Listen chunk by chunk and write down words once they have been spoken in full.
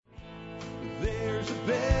a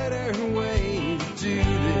better way to do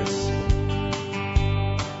this.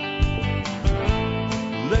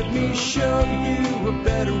 Let me show you a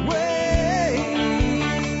better way.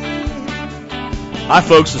 Hi,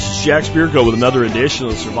 folks. This is Jack Spirko with another edition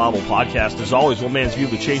of the Survival Podcast. As always, one man's view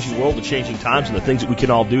of the changing world, the changing times, and the things that we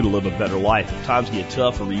can all do to live a better life if times get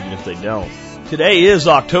tough or even if they don't. Today is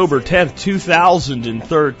October 10th,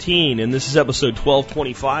 2013, and this is episode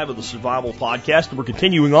 1225 of the Survival Podcast, and we're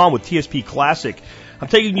continuing on with TSP Classic. I'm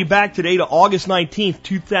taking you back today to August 19th,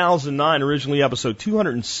 2009, originally episode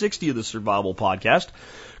 260 of the Survival Podcast,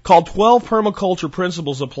 called 12 Permaculture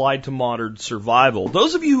Principles Applied to Modern Survival.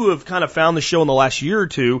 Those of you who have kind of found the show in the last year or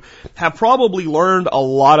two have probably learned a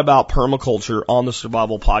lot about permaculture on the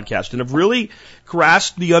Survival Podcast and have really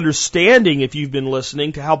grasped the understanding, if you've been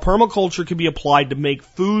listening, to how permaculture can be applied to make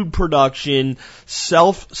food production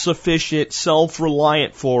self-sufficient,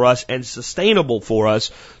 self-reliant for us and sustainable for us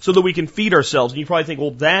so that we can feed ourselves. And you probably think, well,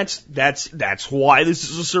 that's why this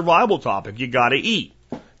is a survival topic. You gotta eat.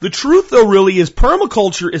 The truth, though, really is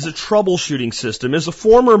permaculture is a troubleshooting system. As a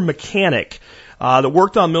former mechanic that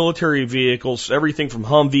worked on military vehicles, everything from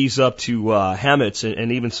Humvees up to Hammets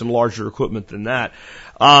and even some larger equipment than that,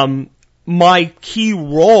 my key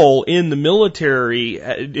role in the military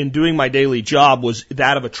in doing my daily job was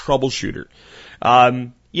that of a troubleshooter.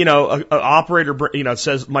 An operator,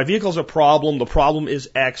 says, my vehicle's a problem, the problem is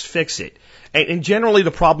X, fix it. And generally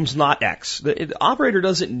the problem's not X. The operator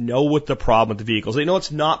doesn't know what the problem with the vehicle is. They know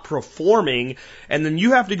it's not performing, and then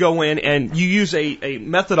you have to go in and you use a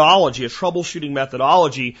methodology, a troubleshooting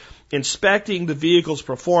methodology, inspecting the vehicle's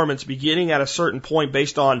performance beginning at a certain point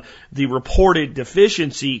based on the reported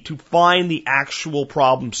deficiency to find the actual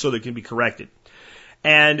problem so that it can be corrected.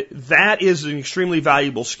 And that is an extremely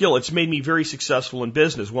valuable skill. It's made me very successful in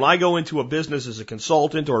business. When I go into a business as a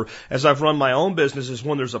consultant or as I've run my own businesses,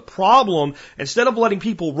 when there's a problem, instead of letting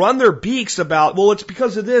people run their beaks about, well, it's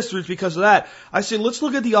because of this or it's because of that, I say, let's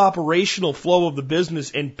look at the operational flow of the business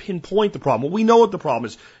and pinpoint the problem. Well, we know what the problem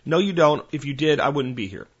is. No, you don't. If you did, I wouldn't be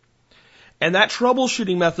here. And that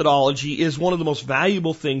troubleshooting methodology is one of the most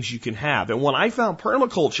valuable things you can have. And when I found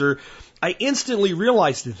permaculture, I instantly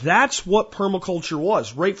realized that's what permaculture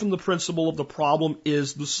was, right from the principle of the problem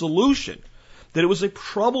is the solution, that it was a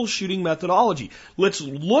troubleshooting methodology. Let's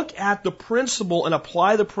look at the principle and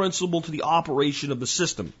apply the principle to the operation of the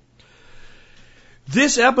system.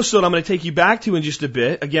 This episode I'm going to take you back to in just a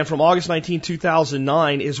bit, again from August 19,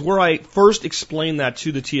 2009, is where I first explained that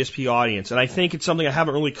to the TSP audience. And I think it's something I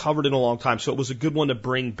haven't really covered in a long time, so it was a good one to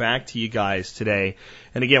bring back to you guys today.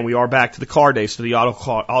 And again, we are back to the car day, so the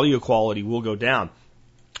audio quality will go down.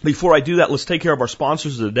 Before I do that, let's take care of our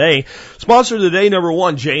sponsors of the day. Sponsor of the day, number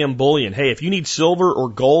one, JM Bullion. Hey, if you need silver or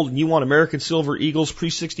gold and you want American Silver Eagles,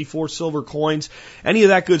 pre-64 silver coins, any of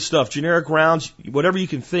that good stuff, generic rounds, whatever you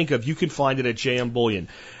can think of, you can find it at JM Bullion.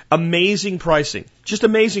 Amazing pricing. Just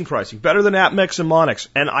amazing pricing. Better than APMEX and Monex.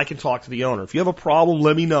 And I can talk to the owner. If you have a problem,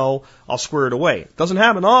 let me know. I'll square it away. It doesn't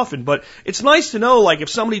happen often, but it's nice to know, like, if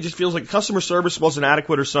somebody just feels like customer service wasn't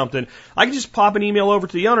adequate or something, I can just pop an email over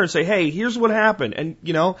to the owner and say, hey, here's what happened. And,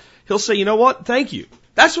 he'll say, you know what? Thank you.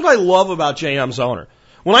 That's what I love about JM's owner.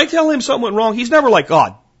 When I tell him something went wrong, he's never like,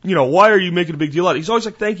 God, why are you making a big deal out of it? He's always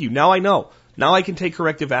like, thank you. Now I know. Now I can take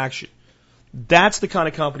corrective action. That's the kind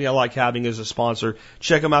of company I like having as a sponsor.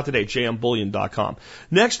 Check them out today, jmbullion.com.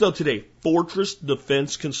 Next, though, today, Fortress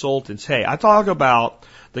Defense Consultants. Hey, I talk about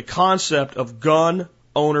the concept of gun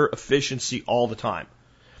owner efficiency all the time.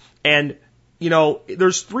 And,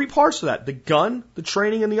 there's three parts to that. The gun, the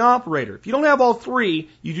training, and the operator. If you don't have all three,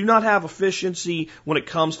 you do not have efficiency when it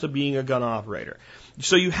comes to being a gun operator.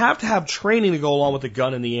 So you have to have training to go along with the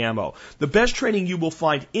gun and the ammo. The best training you will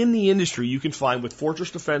find in the industry you can find with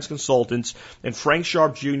Fortress Defense Consultants and Frank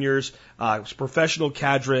Sharp Jr.'s professional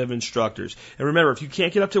cadre of instructors. And remember, if you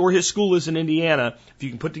can't get up to where his school is in Indiana, if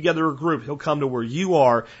you can put together a group, he'll come to where you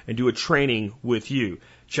are and do a training with you.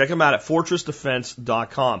 Check him out at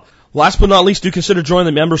fortressdefense.com. Last but not least, do consider joining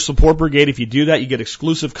the Member Support Brigade. If you do that, you get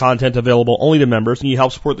exclusive content available only to members, and you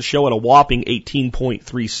help support the show at a whopping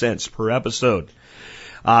 18.3 cents per episode.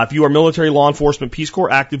 If you are military, law enforcement, Peace Corps,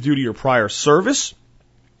 active duty, or prior service,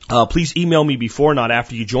 please email me before, not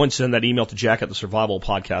after you join. Send that email to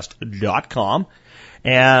jack@thesurvivalpodcast.com.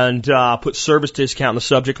 and put service discount in the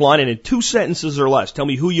subject line, and in 2 sentences or less, tell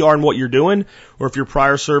me who you are and what you're doing, or if your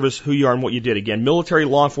prior service, who you are and what you did. Again, military,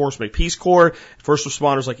 law enforcement, Peace Corps, first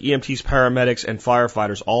responders like EMTs, paramedics, and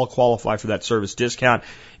firefighters all qualify for that service discount.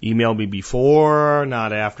 Email me before,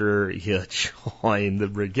 not after you join the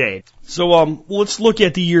brigade. So let's look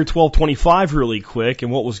at the year 1225 really quick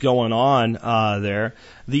and what was going on there.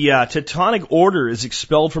 The Teutonic Order is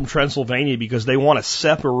expelled from Transylvania because they want to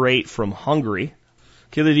separate from Hungary.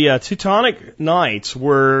 Okay, the Teutonic Knights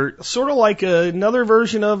were sort of like another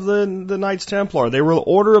version of the Knights Templar. They were the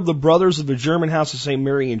order of the Brothers of the German House of St.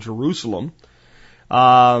 Mary in Jerusalem,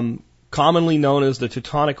 commonly known as the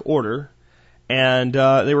Teutonic Order. And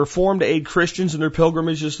they were formed to aid Christians in their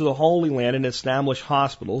pilgrimages to the Holy Land and establish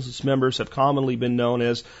hospitals. Its members have commonly been known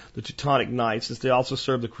as the Teutonic Knights, as they also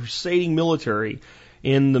served the crusading military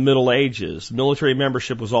in the Middle Ages. Military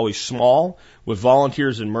membership was always small, with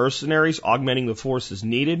volunteers and mercenaries augmenting the forces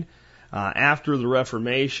needed. After the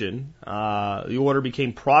Reformation, the order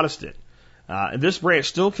became Protestant. And this branch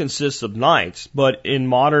still consists of knights, but in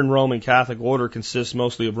modern Roman Catholic order consists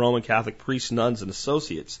mostly of Roman Catholic priests, nuns, and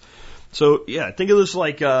associates. So, yeah, think of this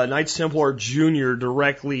like Knights Templar Jr.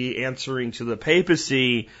 directly answering to the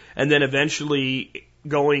papacy, and then eventually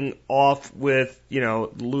going off with, the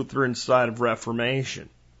Lutheran side of Reformation.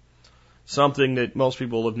 Something that most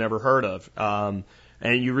people have never heard of. And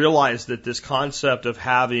you realize that this concept of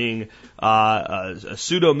having a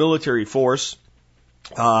pseudo-military force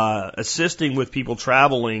assisting with people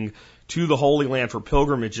traveling to the Holy Land for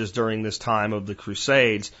pilgrimages during this time of the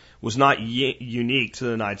Crusades was not unique to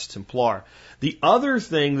the Knights Templar. The other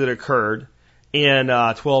thing that occurred in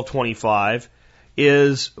 1225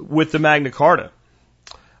 is with the Magna Carta.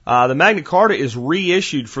 The Magna Carta is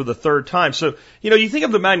reissued for the third time. So, you think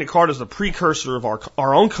of the Magna Carta as the precursor of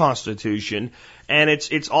our own Constitution, and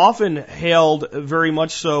it's often hailed very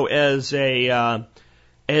much so as an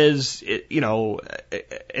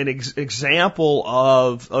example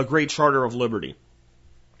of a great charter of liberty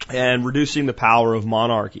and reducing the power of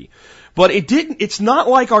monarchy. But it's not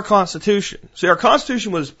like our Constitution. See, our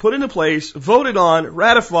Constitution was put into place, voted on,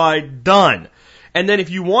 ratified, done. And then if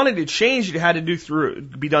you wanted to change it, it had to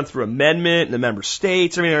be done through amendment in the member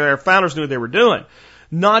states. I mean, our founders knew what they were doing.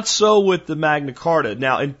 Not so with the Magna Carta.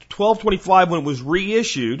 Now, in 1225, when it was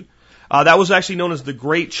reissued, that was actually known as the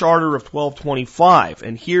Great Charter of 1225.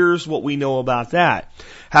 And here's what we know about that.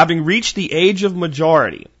 Having reached the age of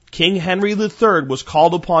majority, King Henry III was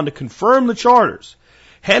called upon to confirm the charters.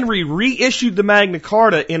 Henry reissued the Magna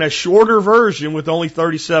Carta in a shorter version with only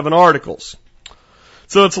 37 articles.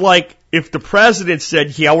 So it's like if the president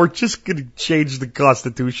said, yeah, we're just going to change the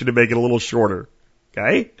Constitution to make it a little shorter.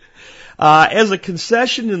 Okay? As a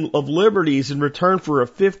concession of liberties in return for a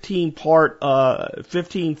 15th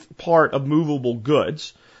part of movable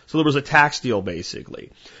goods. So there was a tax deal,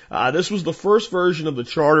 basically. This was the first version of the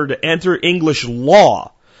charter to enter English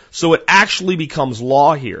law. So it actually becomes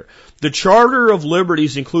law here. The Charter of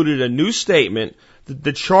Liberties included a new statement that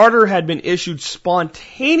the charter had been issued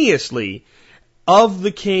spontaneously of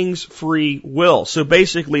the king's free will. So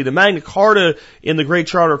basically, the Magna Carta in the Great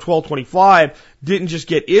Charter of 1225 didn't just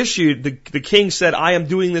get issued. The king said, I am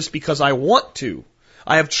doing this because I want to.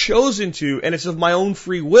 I have chosen to, and it's of my own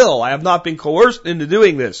free will. I have not been coerced into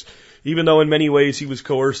doing this, even though in many ways he was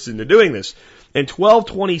coerced into doing this. In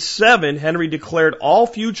 1227, Henry declared all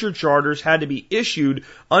future charters had to be issued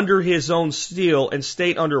under his own seal and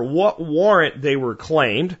state under what warrant they were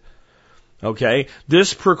claimed. Okay,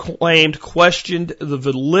 this questioned the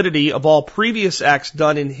validity of all previous acts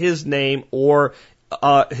done in his name or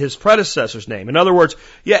his predecessor's name. In other words,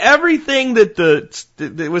 everything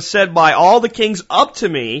that was said by all the kings up to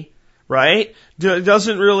me, right,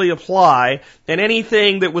 doesn't really apply, and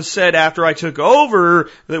anything that was said after I took over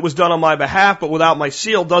that was done on my behalf but without my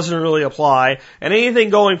seal doesn't really apply, and anything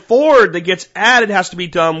going forward that gets added has to be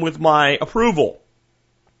done with my approval.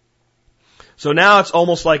 So now it's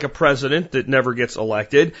almost like a president that never gets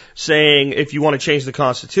elected saying, if you want to change the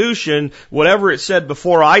Constitution, whatever it said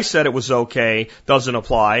before I said it was okay doesn't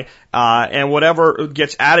apply, and whatever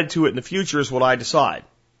gets added to it in the future is what I decide.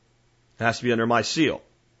 It has to be under my seal.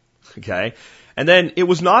 Okay? And then it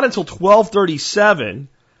was not until 1237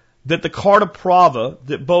 that the Carta Prava,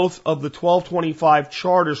 that both of the 1225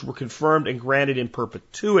 charters were confirmed and granted in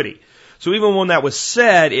perpetuity. So even when that was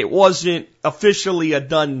said, it wasn't officially a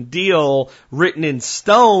done deal, written in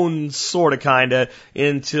stone, sort of, kind of,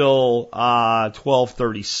 until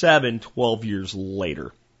 1237, 12 years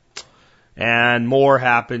later. and more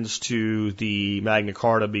happens to the Magna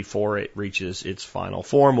Carta before it reaches its final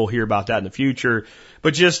form. We'll hear about that in the future.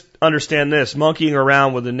 But just understand this, monkeying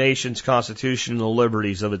around with the nation's constitution and the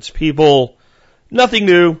liberties of its people, nothing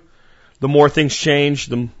new. The more things change,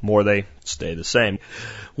 the more they stay the same.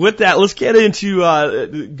 With that, let's get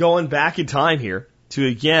into going back in time here to,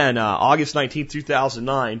 again, August 19th,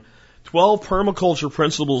 2009, 12 permaculture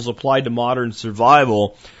principles applied to modern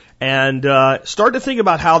survival, and start to think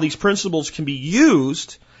about how these principles can be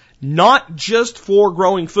used not just for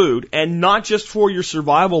growing food and not just for your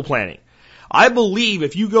survival planning. I believe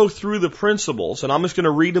if you go through the principles, and I'm just going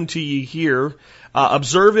to read them to you here,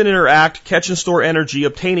 observe and interact, catch and store energy,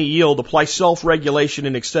 obtain a yield, apply self-regulation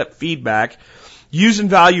and accept feedback, use and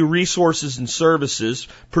value resources and services,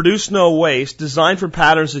 produce no waste, design for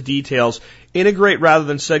patterns of details, integrate rather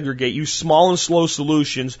than segregate, use small and slow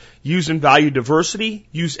solutions, use and value diversity,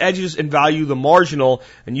 use edges and value the marginal,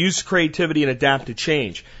 and use creativity and adapt to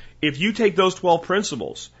change. If you take those 12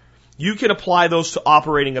 principles, you can apply those to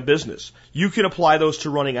operating a business. You can apply those to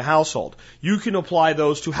running a household. You can apply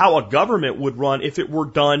those to how a government would run if it were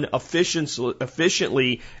done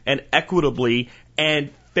efficiently and equitably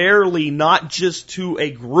and fairly, not just to a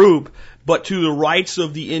group, but to the rights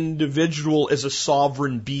of the individual as a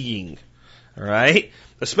sovereign being. All right?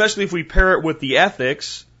 Especially if we pair it with the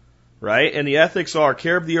ethics, right? And the ethics are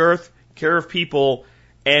care of the earth, care of people,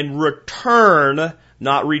 and return,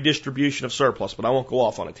 not redistribution of surplus. But I won't go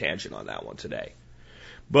off on a tangent on that one today.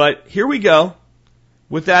 But here we go.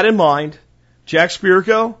 With that in mind, Jack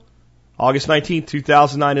Spirko, August 19th,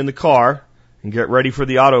 2009 in the car, and get ready for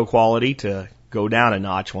the auto quality to go down a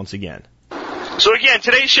notch once again. So again,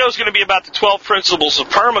 today's show is going to be about the 12 principles of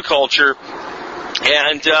permaculture.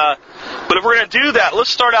 And but if we're going to do that, let's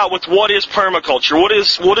start out with what is permaculture? What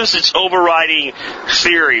is its overriding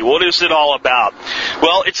theory? What is it all about?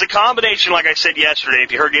 Well, it's a combination, like I said yesterday,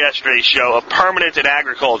 if you heard yesterday's show, of permanent in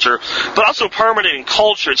agriculture, but also permanent in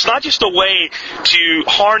culture. It's not just a way to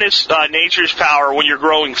harness nature's power when you're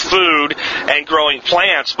growing food and growing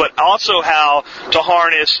plants, but also how to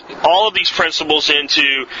harness all of these principles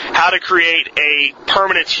into how to create a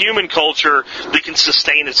permanent human culture that can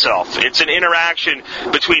sustain itself. It's an interaction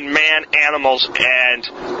between man, animals, and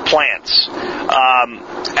plants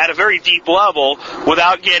at a very deep level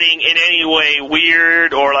without getting in any way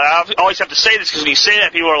weird. Or I always have to say this because when you say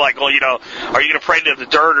that, people are like, well, are you going to pray to the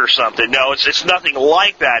dirt or something? No, it's nothing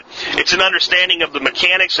like that. It's an understanding of the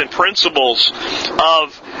mechanics and principles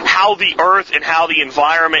of how the earth and how the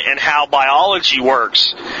environment and how biology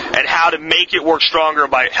works and how to make it work stronger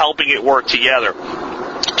by helping it work together.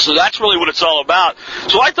 So that's really what it's all about.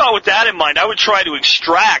 So I thought with that in mind, I would try to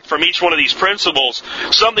extract from each one of these principles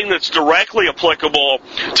something that's directly applicable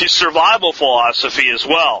to survival philosophy as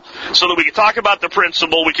well. So that we can talk about the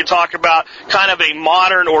principle, we can talk about kind of a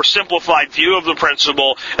modern or simplified view of the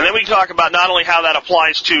principle, and then we can talk about not only how that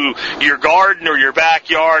applies to your garden or your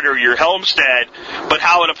backyard or your homestead, but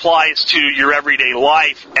how it applies to your everyday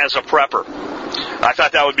life as a prepper. I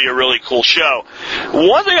thought that would be a really cool show.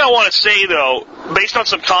 One thing I want to say, though, based on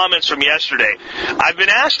some comments from yesterday, I've been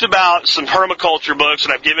asked about some permaculture books,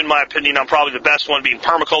 and I've given my opinion on probably the best one being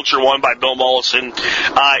Permaculture 1 by Bill Mollison.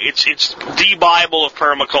 It's the Bible of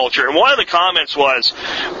permaculture. And one of the comments was,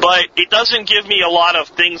 but it doesn't give me a lot of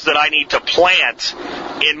things that I need to plant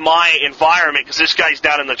in my environment because this guy's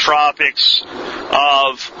down in the tropics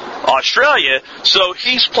of Australia, so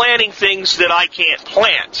he's planting things that I can't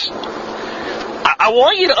plant. I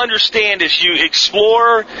want you to understand as you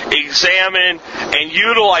explore, examine, and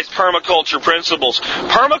utilize permaculture principles,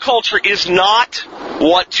 permaculture is not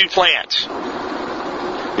what to plant.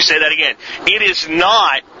 Let me say that again. It is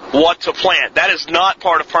not what to plant. That is not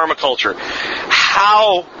part of permaculture.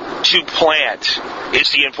 How to plant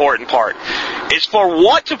is the important part. As for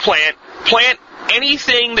what to plant, plant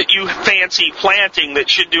anything that you fancy planting that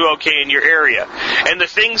should do okay in your area. And the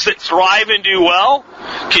things that thrive and do well,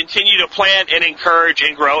 continue to plant and encourage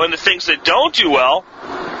and grow. And the things that don't do well,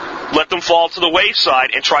 let them fall to the wayside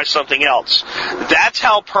and try something else. That's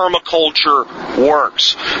how permaculture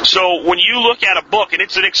works. So when you look at a book, and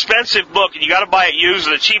it's an expensive book, and you got to buy it used,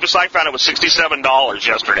 and the cheapest I found it was $67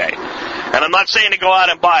 yesterday. And I'm not saying to go out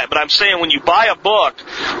and buy it, but I'm saying when you buy a book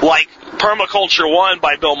like Permaculture 1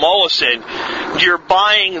 by Bill Mollison, you're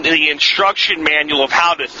buying the instruction manual of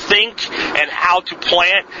how to think and how to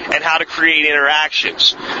plant and how to create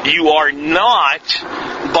interactions. You are not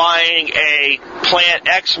buying a plant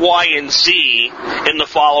X, Y, and Z in the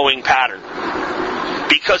following pattern.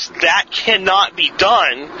 Because that cannot be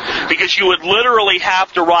done, because you would literally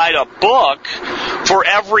have to write a book for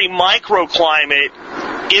every microclimate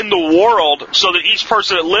in the world so that each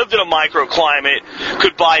person that lived in a microclimate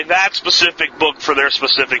could buy that specific book for their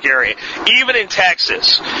specific area. Even in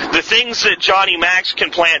Texas, the things that Johnny Max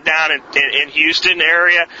can plant down in Houston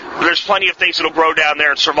area, there's plenty of things that will grow down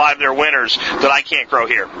there and survive their winters that I can't grow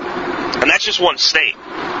here. And that's just one state.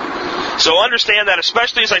 So understand that,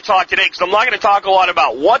 especially as I talk today, because I'm not going to talk a lot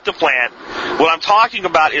about what to plant. What I'm talking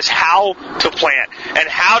about is how to plant and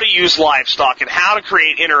how to use livestock and how to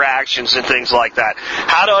create interactions and things like that.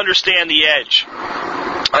 How to understand the edge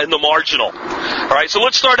and the marginal. All right, so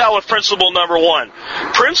let's start out with principle number one.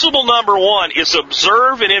 Principle number one is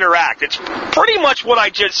observe and interact. It's pretty much what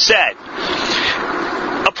I just said.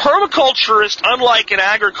 A permaculturist, unlike an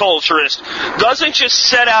agriculturist, doesn't just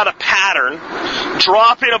set out a pattern,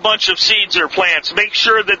 drop in a bunch of seeds or plants, make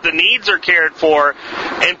sure that the needs are cared for,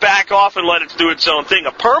 and back off and let it do its own thing.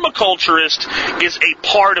 A permaculturist is a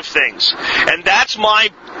part of things. And that's my,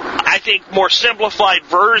 I think, more simplified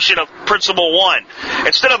version of principle one.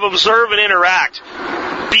 Instead of observe and interact,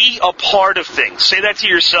 be a part of things. Say that to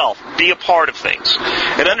yourself. Be a part of things.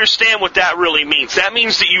 And understand what that really means. That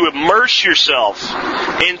means that you immerse yourself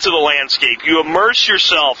into the landscape. You immerse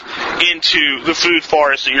yourself into the food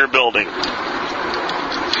forest that you're building.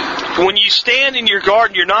 When you stand in your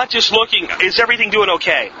garden, you're not just looking, is everything doing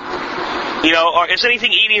okay? You know, or is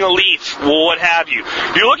anything eating a leaf? Well, what have you?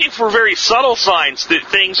 You're looking for very subtle signs that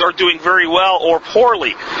things are doing very well or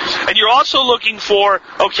poorly. And you're also looking for,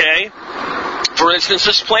 okay, for instance,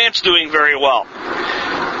 this plant's doing very well.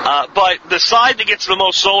 But the side that gets the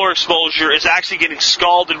most solar exposure is actually getting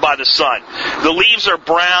scalded by the sun. The leaves are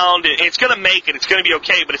brown. It's going to make it. It's going to be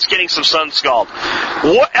okay, but it's getting some sun scald.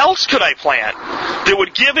 What else could I plant that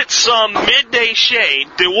would give it some midday shade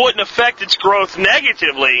that wouldn't affect its growth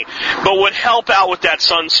negatively, but would help out with that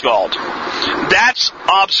sun scald? That's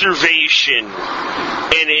observation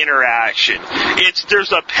and interaction.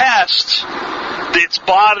 There's a pest that's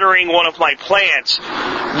bothering one of my plants.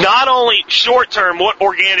 Not only short-term, what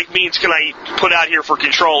organic means can I put out here for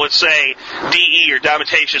control? Let's say DE or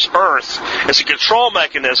diatomaceous earth as a control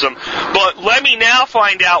mechanism. But let me now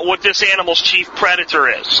find out what this animal's chief predator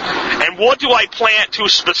is. And what do I plant to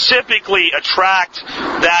specifically attract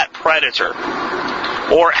that predator?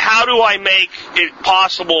 Or how do I make it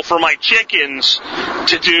possible for my chickens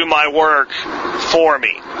to do my work for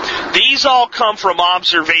me? These all come from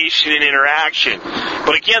observation and interaction.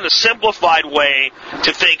 But again, the simplified way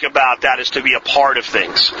to think about that is to be a part of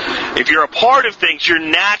things. If you're a part of things, you're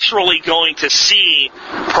naturally going to see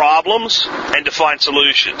problems and to find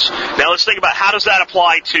solutions. Now let's think about how does that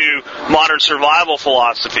apply to modern survival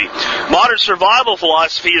philosophy. Modern survival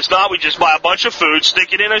philosophy is not we just buy a bunch of food,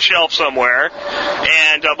 stick it in a shelf somewhere,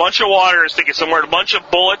 and a bunch of water and stick it somewhere, and a bunch of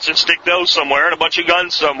bullets and stick those somewhere, and a bunch of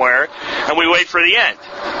guns somewhere, and we wait for the end.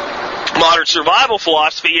 Modern survival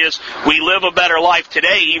philosophy is we live a better life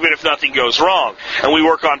today even if nothing goes wrong. And we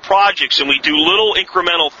work on projects and we do little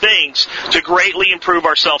incremental things to greatly improve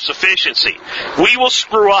our self-sufficiency. We will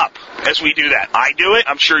screw up as we do that. I do it.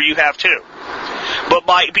 I'm sure you have too. But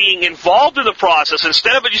by being involved in the process,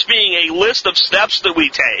 instead of it just being a list of steps that we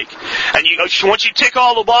take, and once you tick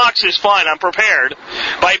all the boxes, fine, I'm prepared.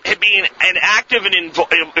 By being an active and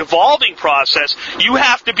evolving process, you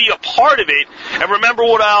have to be a part of it. And remember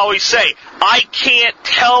what I always say, I can't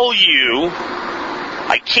tell you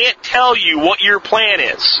what your plan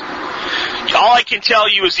is. All I can tell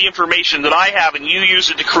you is the information that I have, and you use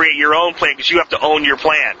it to create your own plan because you have to own your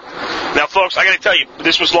plan. Now, folks, I got to tell you,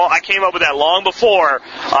 this was long. I came up with that long before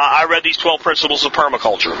I read these 12 principles of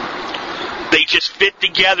permaculture. They just fit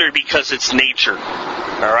together because it's nature.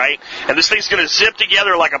 All right? And this thing's going to zip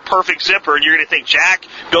together like a perfect zipper, and you're going to think Jack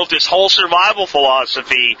built this whole survival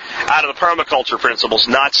philosophy out of the permaculture principles.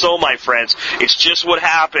 Not so, my friends. It's just what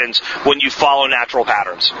happens when you follow natural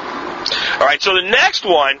patterns. All right, so the next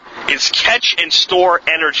one is catch and store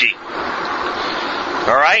energy.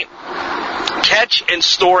 All right? Catch and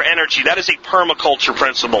store energy. That is a permaculture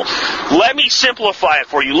principle. Let me simplify it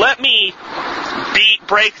for you. Let me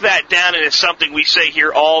break that down into something we say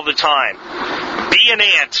here all the time. Be an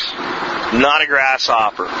ant, not a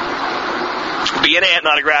grasshopper. Be an ant,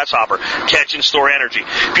 not a grasshopper. Catch and store energy.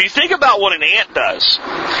 If you think about what an ant does,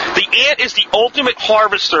 the ant is the ultimate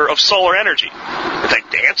harvester of solar energy. It's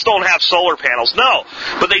like ants don't have solar panels. No.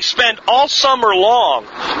 But they spend all summer long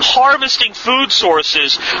harvesting food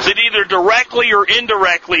sources that either directly or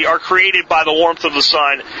indirectly are created by the warmth of the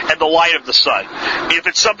sun and the light of the sun. If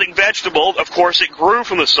it's something vegetable, of course it grew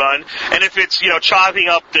from the sun. And if it's, chopping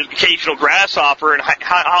up the occasional grasshopper and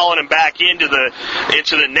hauling him back into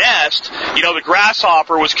the nest, the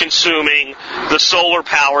grasshopper was consuming the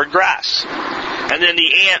solar-powered grass. and then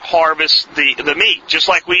the ant harvests the meat, just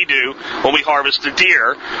like we do when we harvest a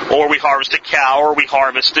deer, or we harvest a cow, or we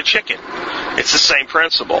harvest a chicken. It's the same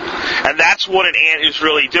principle. And that's what an ant is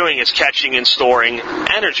really doing, is catching and storing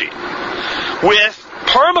energy. With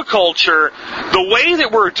permaculture, the way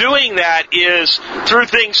that we're doing that is through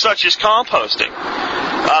things such as composting.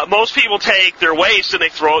 Most people take their waste and they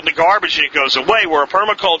throw it in the garbage and it goes away, where a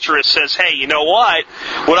permaculturist says, hey, you know what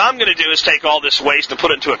I'm going to do is take all this waste and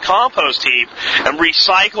put it into a compost heap and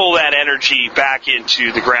recycle that energy back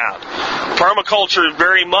into the ground. Permaculture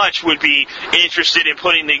very much would be interested in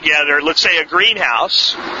putting together, let's say, a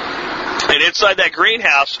greenhouse. And inside that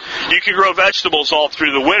greenhouse, you can grow vegetables all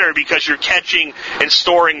through the winter because you're catching and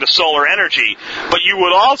storing the solar energy. But you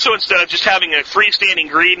would also, instead of just having a freestanding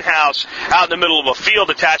greenhouse out in the middle of a field,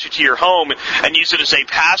 attach it to your home and use it as a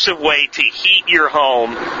passive way to heat your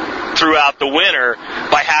home throughout the winter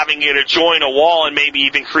by having it adjoin a wall and maybe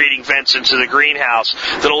even creating vents into the greenhouse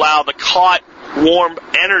that allow the caught warm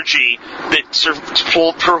energy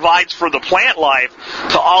that provides for the plant life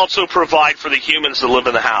to also provide for the humans that live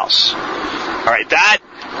in the house. All right, that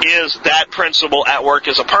is that principle at work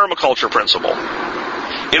as a permaculture principle.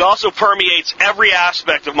 It also permeates every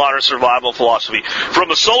aspect of modern survival philosophy,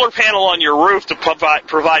 from a solar panel on your roof to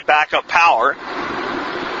provide backup power,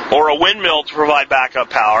 or a windmill to provide backup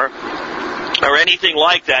power, or anything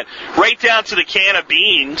like that, right down to the can of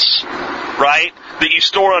beans, right, that you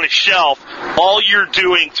store on a shelf. All you're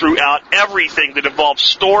doing throughout everything that involves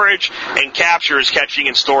storage and capture is catching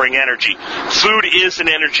and storing energy. Food is an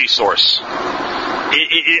energy source.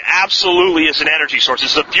 It absolutely is an energy source.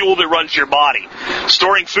 It's the fuel that runs your body.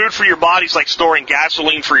 Storing food for your body is like storing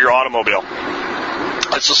gasoline for your automobile.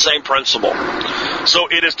 It's the same principle. So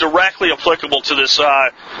it is directly applicable to this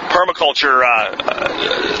permaculture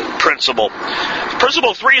principle.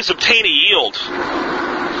 Principle 3 is obtain a yield.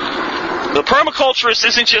 The permaculturist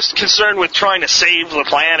isn't just concerned with trying to save the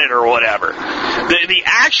planet or whatever. The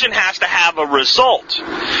action has to have a result.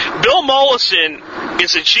 Bill Mollison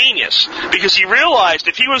is a genius because he realized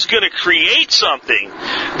if he was going to create something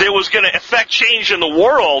that was going to affect change in the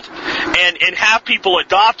world and have people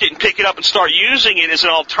adopt it and pick it up and start using it as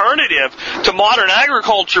an alternative to modern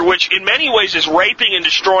agriculture, which in many ways is raping and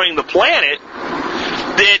destroying the planet,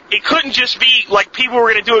 that it couldn't just be like people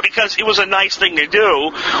were going to do it because it was a nice thing to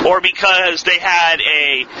do or because they had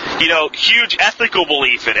a, huge ethical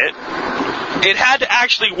belief in it. It had to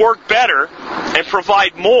actually work better and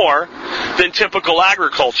provide more than typical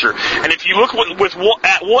agriculture. And if you look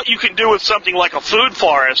at what you can do with something like a food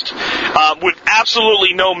forest, with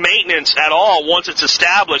absolutely no maintenance at all once it's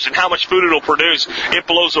established and how much food it'll produce, it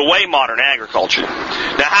blows away modern agriculture.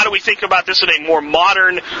 Now, how do we think about this in a more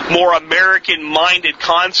modern, more American-minded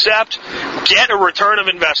concept? Get a return of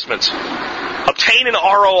investment. Obtain an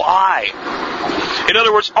ROI. In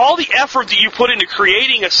other words, all the effort that you put into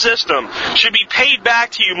creating a system should be paid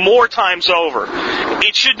back to you more times over.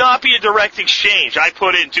 It should not be a direct exchange. I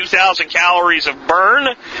put in 2,000 calories of burn,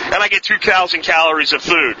 and I get 2,000 calories of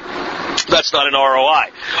food. That's not an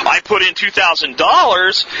ROI. I put in $2,000,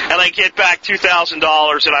 and I get back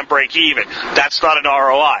 $2,000, and I break even. That's not an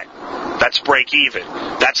ROI. That's break even.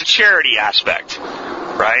 That's a charity aspect.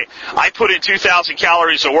 Right? I put in 2,000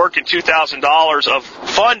 calories of work and $2,000 of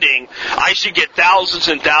funding. I should get thousands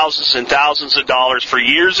and thousands and thousands of dollars for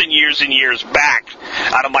years and years and years back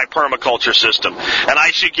out of my permaculture system. And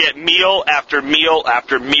I should get meal after meal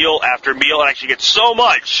after meal after meal, and I should get so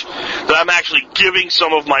much that I'm actually giving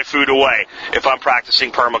some of my food away if I'm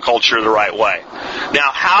practicing permaculture the right way.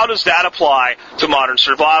 Now, how does that apply to modern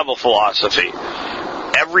survival philosophy?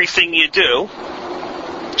 Everything you do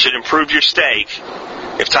should improve your steak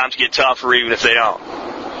if times get tough or even if they don't.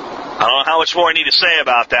 I don't know how much more I need to say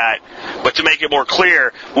about that, but to make it more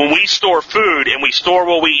clear, when we store food and we store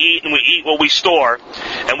what we eat and we eat what we store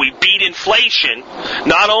and we beat inflation,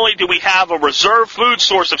 not only do we have a reserve food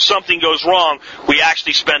source if something goes wrong, we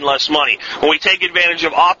actually spend less money. When we take advantage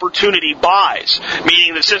of opportunity buys,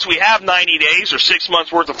 meaning that since we have 90 days or 6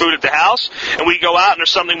 months worth of food at the house and we go out and there's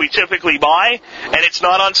something we typically buy and it's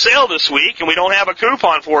not on sale this week and we don't have a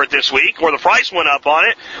coupon for it this week or the price went up on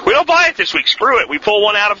it, we don't buy it this week. Screw it. We pull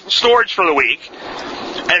one out of storage for the week.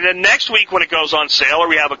 And then next week when it goes on sale or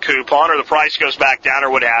we have a coupon or the price goes back down or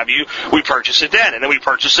what have you, we purchase it then. And then we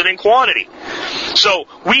purchase it in quantity. So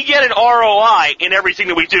we get an ROI in everything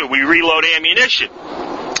that we do. We reload ammunition.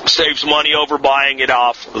 Saves money over buying it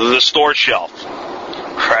off the store shelf.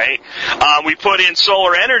 right? We put in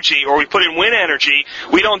solar energy or we put in wind energy.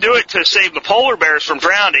 We don't do it to save the polar bears from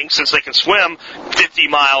drowning since they can swim 50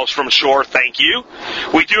 miles from shore, thank you.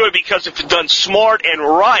 We do it because if it's done smart and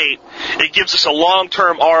right, it gives us a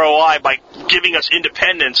long-term ROI by giving us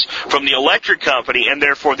independence from the electric company and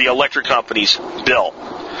therefore the electric company's bill.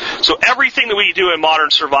 So everything that we do in modern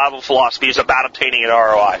survival philosophy is about obtaining an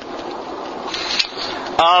ROI.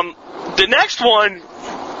 The next one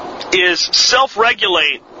is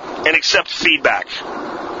self-regulate and accept feedback.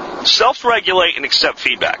 Self-regulate and accept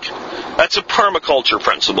feedback. That's a permaculture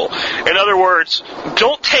principle. In other words,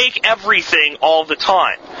 don't take everything all the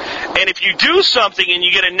time. And if you do something and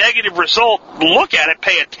you get a negative result, look at it,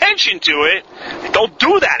 pay attention to it, don't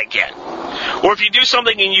do that again. Or if you do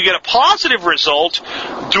something and you get a positive result,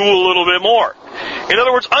 do a little bit more. In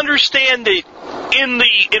other words, understand that in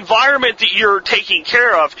the environment that you're taking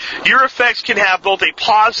care of, your effects can have both a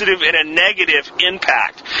positive and a negative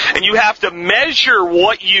impact. And you have to measure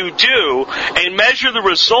what you do and measure the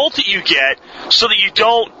result that you get so that you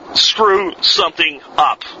don't screw something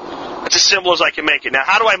up. That's as simple as I can make it. Now,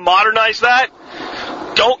 how do I modernize that?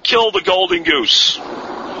 Don't kill the golden goose.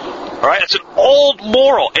 All right, that's an old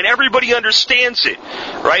moral, and everybody understands it.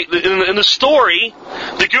 Right? In the story,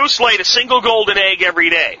 the goose laid a single golden egg every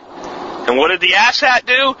day. And what did the asshat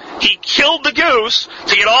do? He killed the goose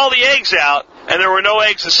to get all the eggs out, and there were no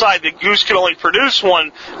eggs inside. The goose could only produce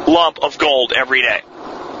one lump of gold every day.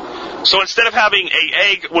 So instead of having an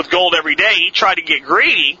egg with gold every day, he tried to get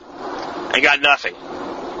greedy and got nothing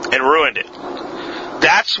and ruined it.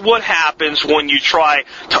 That's what happens when you try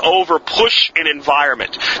to over-push an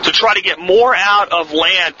environment, to try to get more out of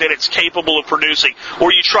land than it's capable of producing,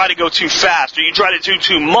 or you try to go too fast, or you try to do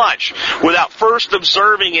too much without first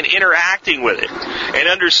observing and interacting with it and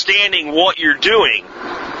understanding what you're doing.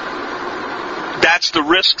 That's the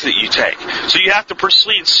risk that you take. So you have to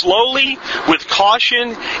proceed slowly, with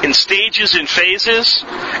caution, in stages and phases,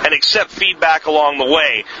 and accept feedback along the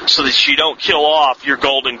way so that you don't kill off your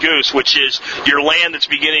golden goose, which is your land that's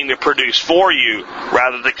beginning to produce for you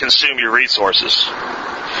rather than consume your resources.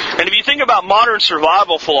 And if you think about modern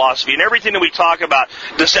survival philosophy and everything that we talk about,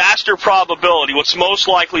 disaster probability, what's most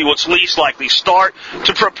likely, what's least likely, start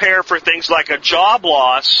to prepare for things like a job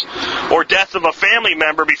loss or death of a family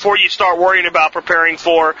member before you start worrying about preparing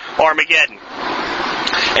for Armageddon.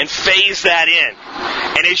 And phase that in.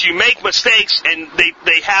 And as you make mistakes and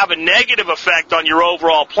they have a negative effect on your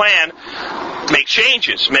overall plan, make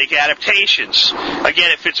changes, make adaptations.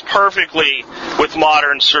 Again, it fits perfectly with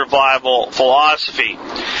modern survival philosophy.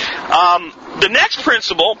 The next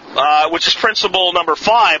principle, which is principle number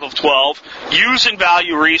 5 of 12, use and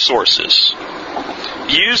value resources.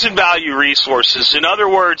 Use and value resources. In other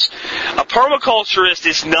words, a permaculturist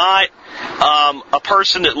is not a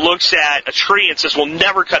person that looks at a tree and says, well,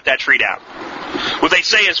 never cut that tree down. What they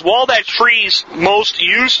say is, well, that tree's most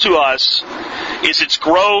used to us is its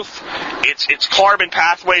growth, its carbon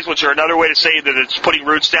pathways, which are another way to say that it's putting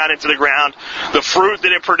roots down into the ground, the fruit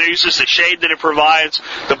that it produces, the shade that it provides,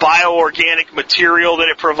 the bioorganic material that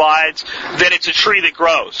it provides, then it's a tree that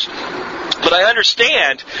grows. But I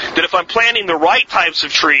understand that if I'm planting the right types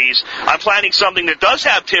of trees, I'm planting something that does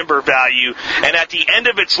have timber value, and at the end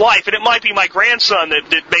of its life, and it might be my grandson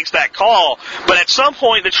that makes that call, but at some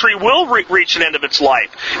point the tree will reach an end of its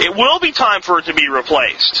life. It will be time for it to be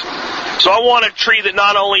replaced. So I want a tree that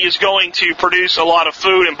not only is going to produce a lot of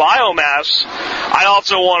food and biomass, I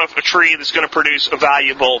also want a tree that's going to produce a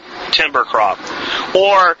valuable timber crop.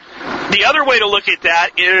 Or the other way to look at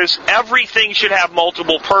that is everything should have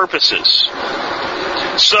multiple purposes.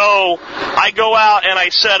 So I go out and I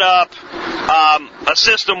set up a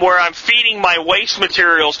system where I'm feeding my waste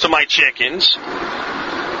materials to my chickens.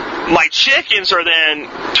 My chickens are then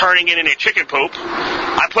turning it into chicken poop.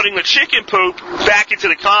 I'm putting the chicken poop back into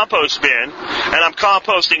the compost bin, and I'm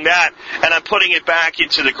composting that, and I'm putting it back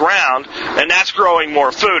into the ground, and that's growing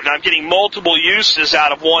more food. And I'm getting multiple uses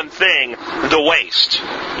out of one thing, the waste.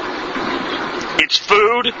 It's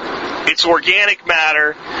food, it's organic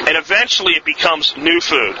matter, and eventually it becomes new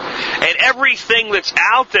food. And everything that's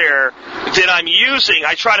out there that I'm using,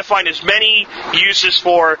 I try to find as many uses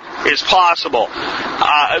for as possible.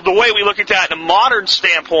 The way we look at that in a modern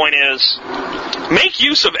standpoint is make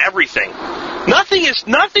use of everything. Nothing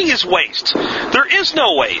is waste. There is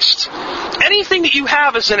no waste. Anything that you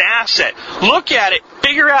have is an asset. Look at it,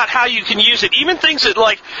 figure out how you can use it. Even things that,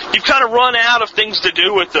 like, you've kind of run out of things to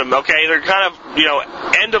do with them, okay? They're kind of,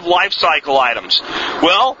 end of life cycle items.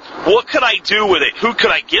 Well, what could I do with it? Who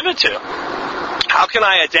could I give it to? How can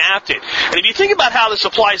I adapt it? And if you think about how this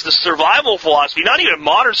applies to survival philosophy, not even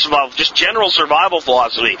modern survival, just general survival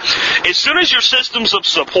philosophy, as soon as your systems of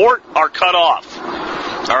support are cut off,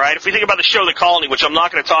 all right, if we think about the show The Colony, which I'm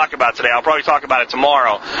not going to talk about today, I'll probably talk about it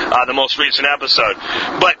tomorrow, the most recent episode.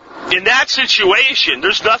 But in that situation,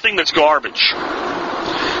 there's nothing that's garbage.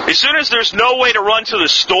 As soon as there's no way to run to the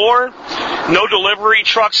store, no delivery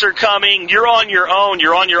trucks are coming, you're on your own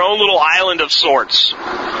little island of sorts,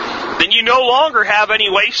 then you no longer have any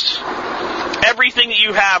waste. Everything that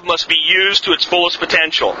you have must be used to its fullest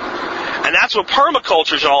potential. And that's what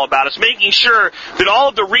permaculture is all about. It's making sure that all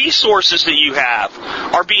of the resources that you have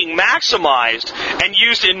are being maximized and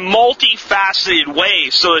used in multifaceted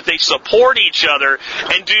ways so that they support each other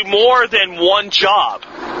and do more than one job.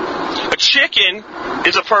 A chicken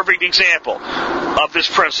is a perfect example of this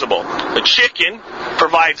principle. A chicken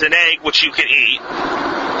provides an egg which you can eat.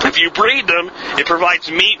 If you breed them, it provides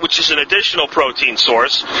meat, which is an additional protein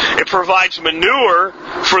source. It provides manure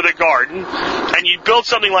for the garden. And you build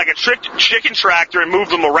something like a chicken tractor and move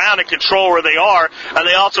them around and control where they are. And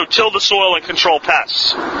they also till the soil and control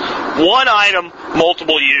pests. One item,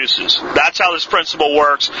 multiple uses. That's how this principle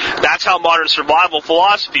works. That's how modern survival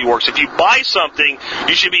philosophy works. If you buy something,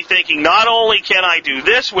 you should be thinking, not only can I do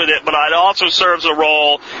this with it, but it also serves a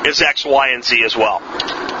role as X, Y, and Z as well.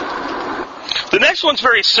 The next one's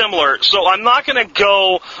very similar, so I'm not going to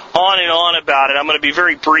go on and on about it. I'm going to be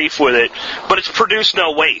very brief with it, but it's produce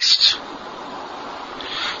no waste.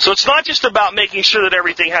 So it's not just about making sure that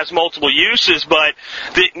everything has multiple uses, but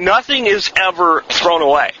that nothing is ever thrown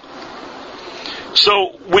away.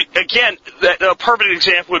 So, a perfect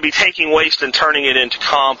example would be taking waste and turning it into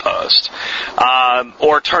compost,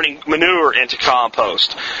 or turning manure into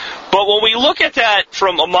compost. But when we look at that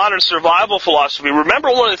from a modern survival philosophy, remember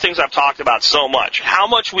one of the things I've talked about so much, how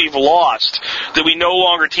much we've lost that we no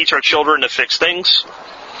longer teach our children to fix things.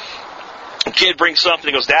 A kid brings something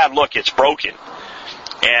and goes, Dad, look, it's broken.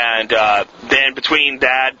 And then between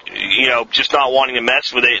Dad, just not wanting to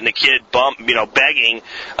mess with it and the kid begging,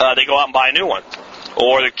 they go out and buy a new one.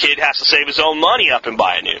 Or the kid has to save his own money up and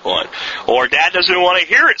buy a new one. Or Dad doesn't want to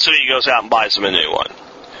hear it, so he goes out and buys him a new one.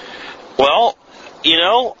 Well,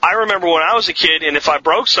 I remember when I was a kid, and if I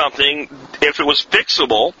broke something, if it was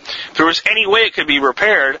fixable, if there was any way it could be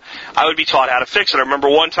repaired, I would be taught how to fix it. I remember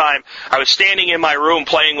one time I was standing in my room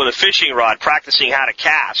playing with a fishing rod, practicing how to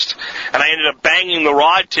cast, and I ended up banging the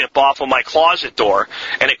rod tip off of my closet door,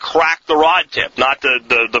 and it cracked the rod tip, not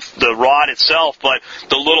the rod itself, but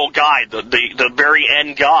the little guide, the very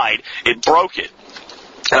end guide. It broke it.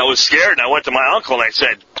 And I was scared, and I went to my uncle, and I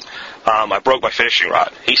said, I broke my fishing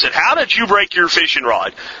rod. He said, how did you break your fishing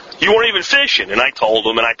rod? You weren't even fishing. And I told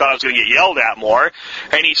him, and I thought I was going to get yelled at more.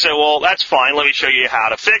 And he said, well, that's fine. Let me show you how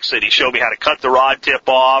to fix it. He showed me how to cut the rod tip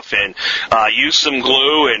off and use some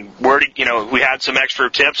glue. And we had some extra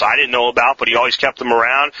tips I didn't know about, but he always kept them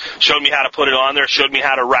around. Showed me how to put it on there. Showed me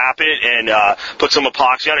how to wrap it and put some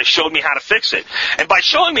epoxy on it. Showed me how to fix it. And by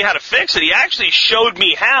showing me how to fix it, he actually showed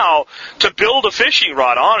me how to build a fishing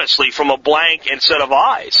rod, honestly, from a blank set of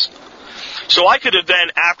eyes. So I could have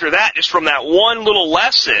then, after that, just from that one little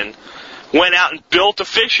lesson, went out and built a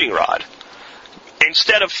fishing rod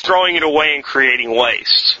instead of throwing it away and creating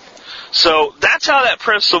waste. So that's how that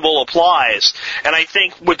principle applies. And I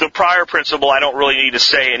think with the prior principle, I don't really need to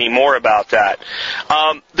say any more about that.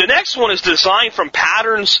 The next one is design from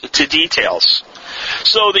patterns to details.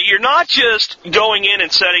 So that you're not just going in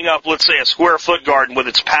and setting up, let's say, a square foot garden with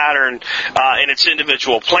its pattern and its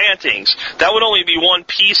individual plantings. That would only be one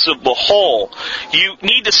piece of the whole. You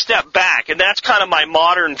need to step back, and that's kind of my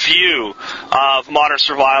modern view of modern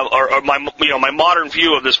survival, or my modern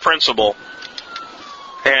view of this principle.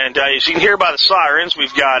 And as you can hear by the sirens,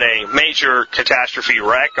 we've got a major catastrophe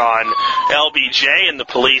wreck on LBJ, and the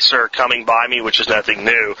police are coming by me, which is nothing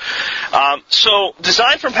new. So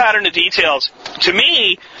design from pattern to details, to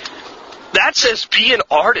me, that says be an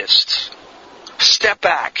artist. Step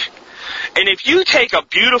back. And if you take a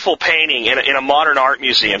beautiful painting in a modern art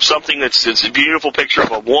museum, something that's a beautiful picture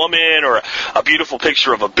of a woman or a beautiful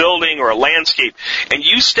picture of a building or a landscape, and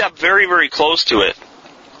you step very, very close to it,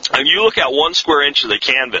 and you look at 1 square inch of the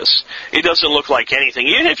canvas, it doesn't look like anything.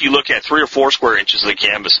 Even if you look at 3 or 4 square inches of the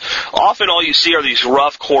canvas, often all you see are these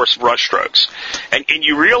rough, coarse brush strokes. And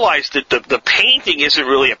you realize that the painting isn't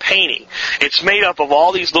really a painting. It's made up of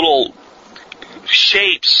all these little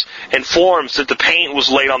shapes and forms that the paint was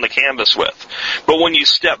laid on the canvas with. But when you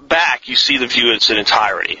step back, you see the view in its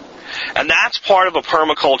entirety. And that's part of a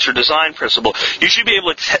permaculture design principle. You should be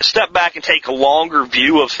able to step back and take a longer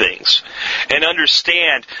view of things and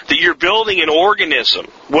understand that you're building an organism.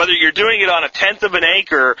 Whether you're doing it on 1/10 of an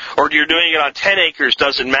acre or you're doing it on 10 acres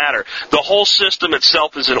doesn't matter. The whole system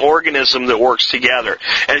itself is an organism that works together.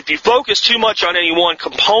 And if you focus too much on any one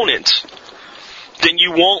component, then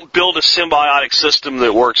you won't build a symbiotic system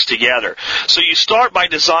that works together. So you start by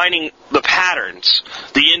designing the patterns,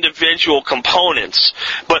 the individual components,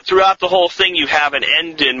 but throughout the whole thing you have an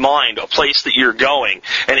end in mind, a place that you're going,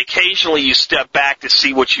 and occasionally you step back to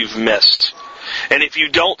see what you've missed. And if you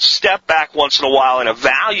don't step back once in a while and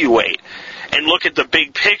evaluate and look at the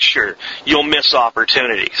big picture, you'll miss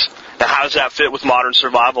opportunities. Now, how does that fit with modern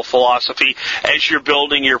survival philosophy? As you're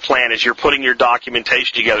building your plan, as you're putting your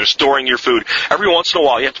documentation together, storing your food, every once in a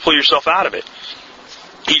while you have to pull yourself out of it.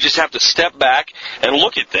 You just have to step back and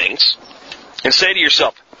look at things and say to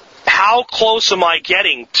yourself, how close am I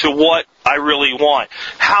getting to what I really want?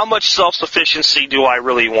 How much self-sufficiency do I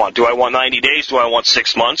really want? Do I want 90 days? Do I want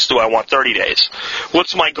 6 months? Do I want 30 days?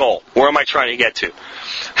 What's my goal? Where am I trying to get to?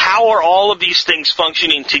 How are all of these things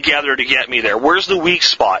functioning together to get me there? Where's the weak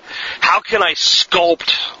spot? How can I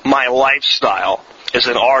sculpt my lifestyle as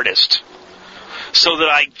an artist so that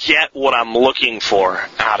I get what I'm looking for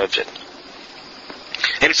out of it?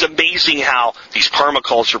 And it's amazing how these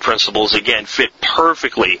permaculture principles, again, fit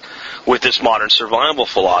perfectly with this modern survival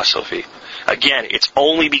philosophy. Again, it's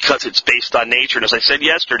only because it's based on nature. And as I said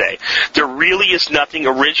yesterday, there really is nothing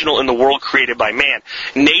original in the world created by man.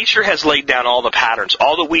 Nature has laid down all the patterns.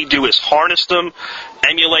 All that we do is harness them,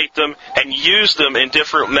 emulate them, and use them in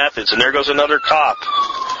different methods. And there goes another cop.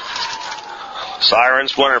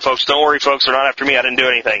 Sirens, winter, folks. Don't worry, folks. They're not after me. I didn't do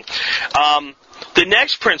anything. The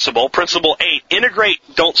next principle, principle 8, integrate,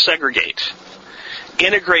 don't segregate.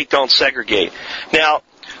 Integrate, don't segregate. Now,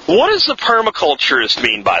 what does the permaculturists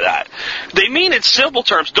mean by that? They mean in simple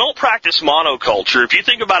terms, don't practice monoculture. If you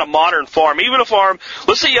think about a modern farm, even a farm,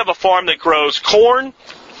 let's say you have a farm that grows corn,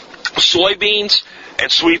 soybeans,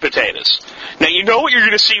 and sweet potatoes. Now, you know what you're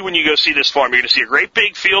going to see when you go see this farm. You're going to see a great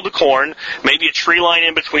big field of corn, maybe a tree line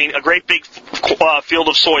in between, a great big field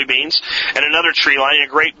of soybeans, and another tree line, and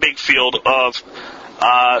a great big field of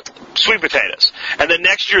sweet potatoes. And then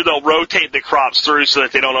next year they'll rotate the crops through so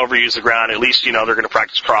that they don't overuse the ground. At least, they're going to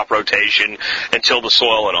practice crop rotation and till the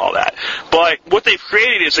soil and all that. But what they've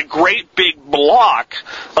created is a great big block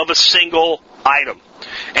of a single item.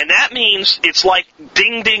 And that means it's like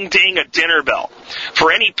ding, ding, ding, a dinner bell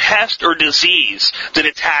for any pest or disease that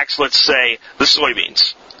attacks, let's say, the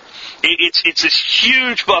soybeans. It's this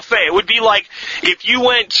huge buffet. It would be like if you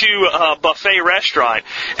went to a buffet restaurant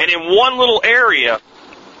and in one little area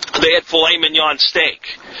they had filet mignon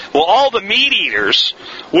steak. Well, all the meat eaters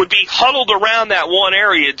would be huddled around that one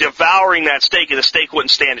area devouring that steak, and the steak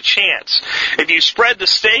wouldn't stand a chance. If you spread the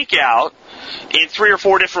steak out in 3 or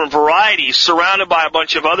 4 different varieties, surrounded by a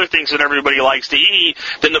bunch of other things that everybody likes to eat,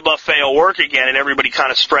 then the buffet will work again, and everybody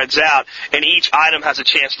kind of spreads out, and each item has a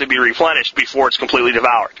chance to be replenished before it's completely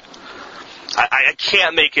devoured. I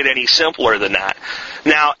can't make it any simpler than that.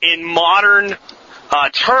 Now, in modern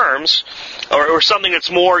terms, or something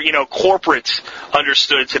that's more, corporate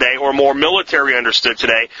understood today, or more military understood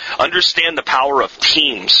today, understand the power of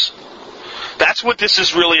teams. That's what this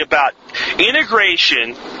is really about. Integration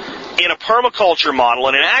in a permaculture model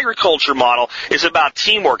and an agriculture model is about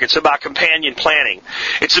teamwork. It's about companion planting.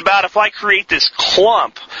 It's about if I create this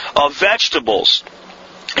clump of vegetables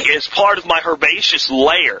is part of my herbaceous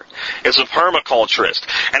layer as a permaculturist.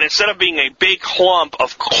 And instead of being a big clump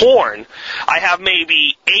of corn, I have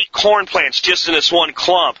maybe 8 corn plants just in this one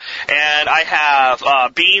clump. And I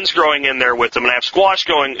have beans growing in there with them, and I have squash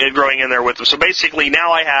growing in there with them. So basically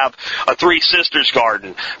now I have a 3 sisters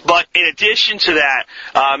garden. But in addition to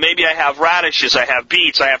that, maybe I have radishes, I have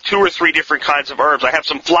beets, I have 2 or 3 different kinds of herbs. I have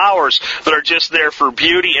some flowers that are just there for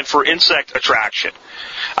beauty and for insect attraction.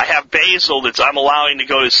 I have basil that I'm allowing to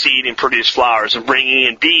go to seed and produce flowers, and bringing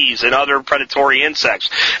in bees and other predatory insects.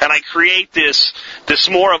 And I create this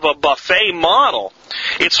more of a buffet model.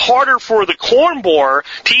 It's harder for the corn borer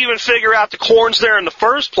to even figure out the corn's there in the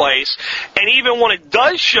first place. And even when it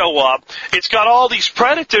does show up, it's got all these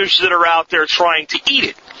predators that are out there trying to eat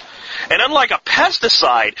it. And unlike a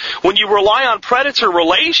pesticide, when you rely on predator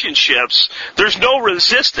relationships, there's no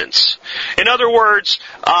resistance. In other words,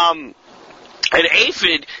 an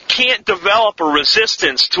aphid can't develop a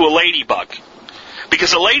resistance to a ladybug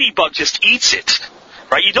because a ladybug just eats it.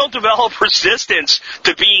 Right? You don't develop resistance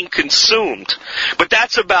to being consumed. But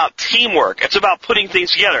that's about teamwork. It's about putting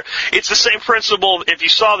things together. It's the same principle, if you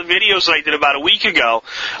saw the videos that I did about a week ago,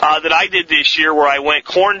 that I did this year where I went,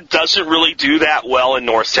 corn doesn't really do that well in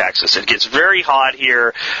North Texas. It gets very hot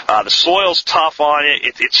here. The soil's tough on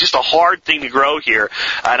it. It's just a hard thing to grow here.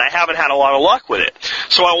 And I haven't had a lot of luck with it.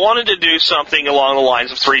 So I wanted to do something along the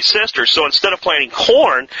lines of Three Sisters. So instead of planting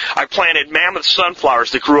corn, I planted mammoth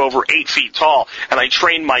sunflowers that grew over 8 feet tall. And I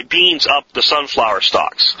trained my beans up the sunflower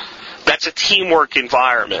stalks. That's a teamwork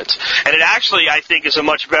environment. And it actually, I think, is a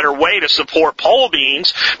much better way to support pole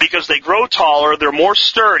beans because they grow taller, they're more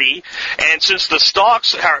sturdy, and since the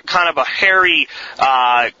stalks are kind of a hairy,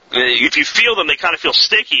 if you feel them, they kind of feel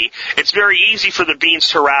sticky, it's very easy for the beans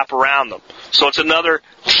to wrap around them. So it's another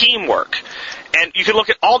teamwork. And you can look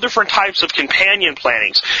at all different types of companion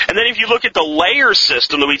plantings. And then if you look at the layer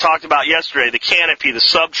system that we talked about yesterday, the canopy, the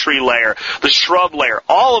subtree layer, the shrub layer,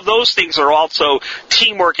 all of those things are also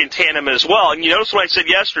teamwork in tandem as well. And you notice what I said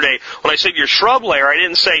yesterday, when I said your shrub layer, I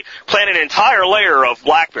didn't say plant an entire layer of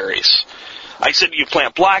blackberries. I said you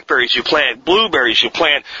plant blackberries, you plant blueberries, you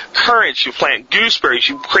plant currants, you plant gooseberries,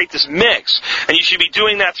 you create this mix. And you should be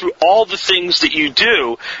doing that through all the things that you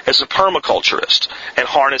do as a permaculturist and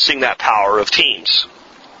harnessing that power of teams.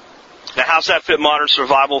 Now, how's that fit modern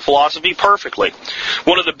survival philosophy? Perfectly.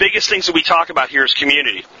 One of the biggest things that we talk about here is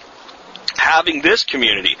community. Having this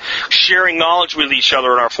community, sharing knowledge with each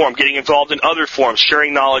other in our forum, getting involved in other forums,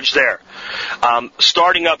 sharing knowledge there.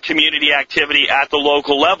 Starting up community activity at the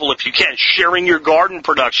local level if you can. Sharing your garden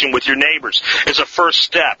production with your neighbors is a first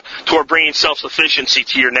step toward bringing self-sufficiency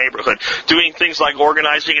to your neighborhood. Doing things like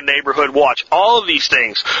organizing a neighborhood watch. All of these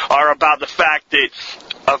things are about the fact that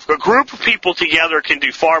a group of people together can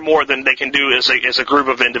do far more than they can do as a group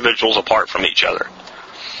of individuals apart from each other.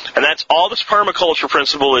 And that's all this permaculture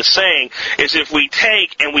principle is saying, is if we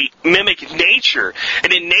take and we mimic nature,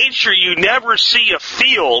 and in nature you never see a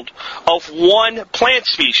field of one plant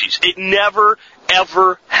species. It never,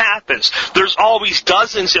 ever happens. There's always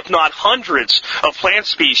dozens, if not hundreds, of plant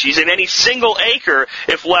species in any single acre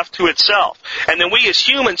if left to itself. And then we as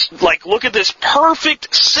humans, look at this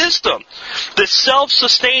perfect system, this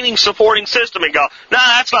self-sustaining, supporting system, and go, nah,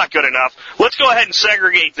 that's not good enough. Let's go ahead and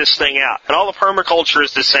segregate this thing out. And all the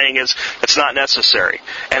permaculturist is saying is it's not necessary,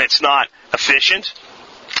 and it's not efficient,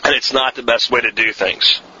 and it's not the best way to do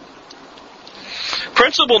things.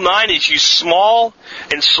 Principle 9 is use small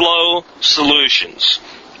and slow solutions.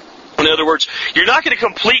 In other words, you're not going to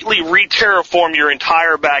completely re-terraform your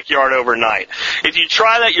entire backyard overnight. If you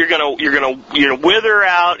try that, you're going to wither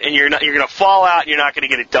out, and you're going to fall out, and you're not going to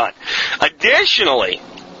get it done. Additionally,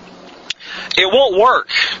 it won't work.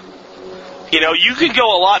 You can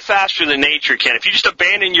go a lot faster than nature can. If you just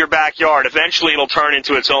abandon your backyard, eventually it'll turn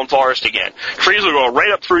into its own forest again. Trees will go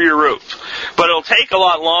right up through your roof. But it'll take a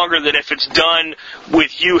lot longer than if it's done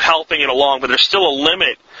with you helping it along. But there's still a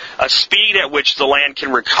limit, a speed at which the land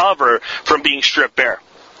can recover from being stripped bare.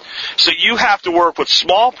 So you have to work with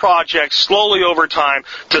small projects slowly over time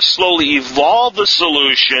to slowly evolve the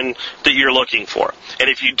solution that you're looking for. And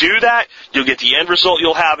if you do that, you'll get the end result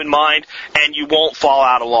you'll have in mind, and you won't fall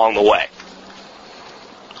out along the way.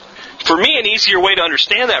 For me, an easier way to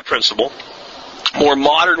understand that principle, more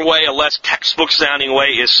modern way, a less textbook-sounding way,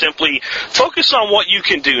 is simply focus on what you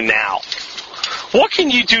can do now. What can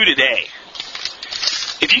you do today?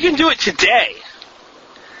 If you can do it today,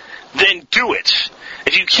 then do it.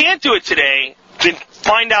 If you can't do it today, then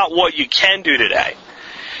find out what you can do today.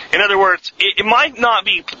 In other words, it might not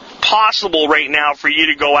be possible right now for you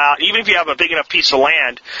to go out, even if you have a big enough piece of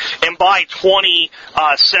land, and buy 20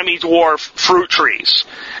 semi-dwarf fruit trees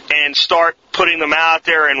and start putting them out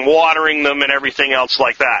there and watering them and everything else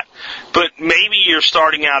like that. But maybe you're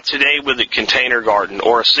starting out today with a container garden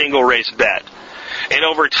or a single raised bed. And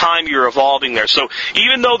over time, you're evolving there. So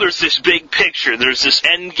even though there's this big picture, there's this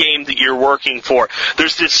end game that you're working for,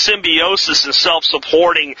 there's this symbiosis and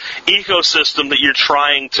self-supporting ecosystem that you're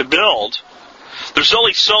trying to build, there's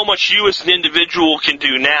only so much you as an individual can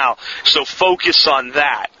do now. So focus on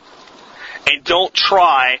that. And don't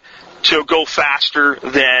try to go faster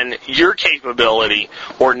than your capability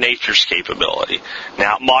or nature's capability.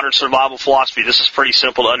 Now, modern survival philosophy, this is pretty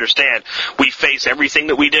simple to understand. We face everything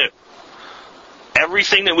that we do.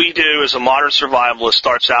 Everything that we do as a modern survivalist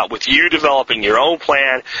starts out with you developing your own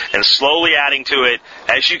plan and slowly adding to it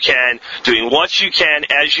as you can, doing what you can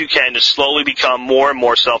as you can to slowly become more and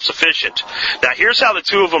more self-sufficient. Now, here's how the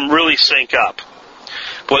two of them really sync up.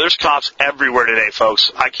 Boy, there's cops everywhere today,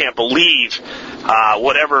 folks. I can't believe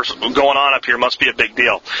whatever's going on up here must be a big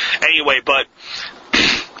deal. Anyway, but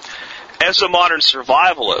as a modern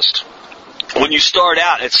survivalist, when you start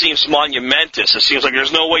out, it seems monumentous. It seems like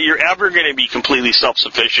there's no way you're ever going to be completely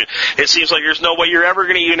self-sufficient. It seems like there's no way you're ever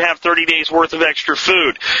going to even have 30 days worth of extra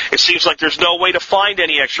food. It seems like there's no way to find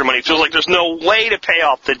any extra money. It feels like there's no way to pay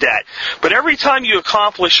off the debt. But every time you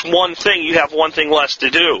accomplish one thing, you have one thing less to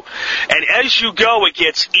do. And as you go, it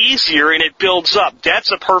gets easier and it builds up.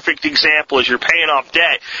 Debt's a perfect example. As you're paying off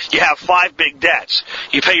debt, you have 5 big debts.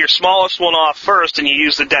 You pay your smallest one off first, and you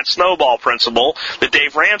use the debt snowball principle that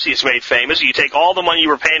Dave Ramsey has made famous. You take all the money you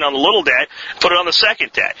were paying on the little debt, put it on the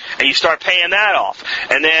second debt, and you start paying that off.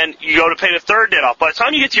 And then you go to pay the third debt off. By the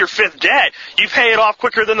time you get to your 5th debt, you pay it off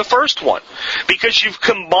quicker than the first one because you've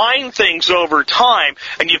combined things over time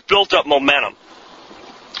and you've built up momentum.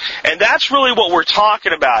 And that's really what we're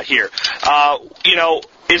talking about here.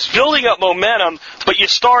 Is building up momentum, but you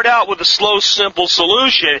start out with a slow, simple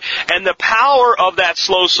solution, and the power of that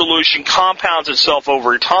slow solution compounds itself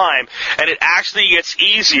over time, and it actually gets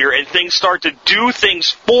easier, and things start to do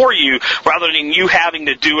things for you rather than you having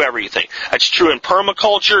to do everything. That's true in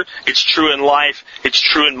permaculture, it's true in life, it's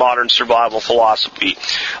true in modern survival philosophy.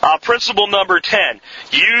 Principle number 10,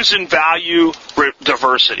 use and value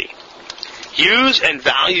diversity. Use and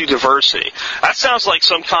value diversity. That sounds like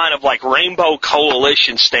some kind of like rainbow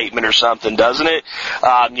coalition statement or something, doesn't it?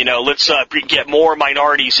 Let's get more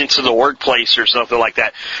minorities into the workplace or something like that.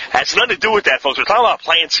 It has nothing to do with that, folks. We're talking about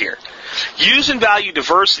plants here. Use and value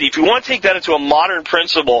diversity. If you want to take that into a modern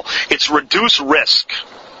principle, it's reduce risk.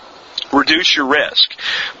 Reduce your risk.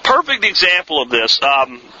 Perfect example of this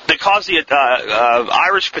that caused the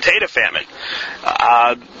Irish potato famine.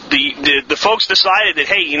 The folks decided that,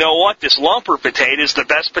 hey, you know what? This lumper potato is the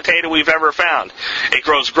best potato we've ever found. It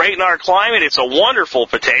grows great in our climate. It's a wonderful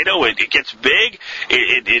potato. It gets big.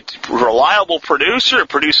 It's a reliable producer. It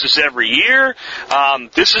produces every year.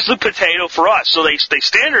 This is the potato for us. So they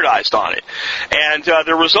standardized on it. And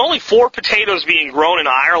there was only 4 potatoes being grown in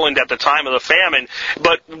Ireland at the time of the famine,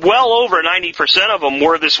 but well over 90% of them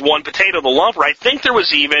were this one potato, the lumper. I think there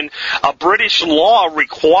was even a British law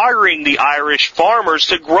requiring the Irish farmers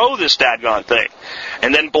to grow this dadgone thing.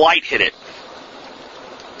 And then blight hit it.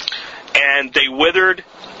 And they withered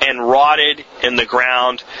and rotted in the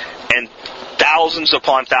ground, and thousands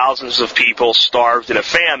upon thousands of people starved in a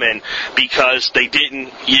famine because they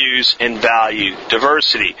didn't use and value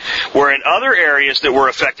diversity. Where in other areas that were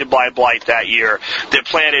affected by blight that year, that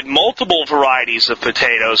planted multiple varieties of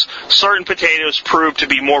potatoes, certain potatoes proved to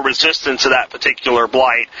be more resistant to that particular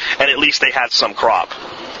blight, and at least they had some crop.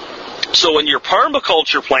 So in your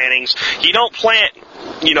permaculture plantings, you don't plant,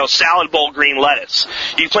 salad bowl green lettuce.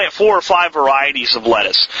 You plant 4 or 5 varieties of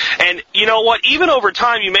lettuce. And you know what? Even over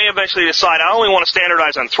time, you may eventually decide, I only want to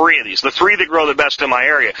standardize on 3 of these, the 3 that grow the best in my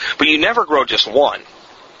area. But you never grow just one.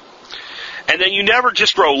 And then you never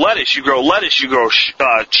just grow lettuce. You grow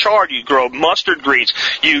chard, you grow mustard greens,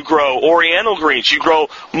 you grow oriental greens, you grow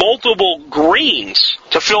multiple greens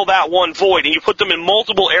to fill that one void, and you put them in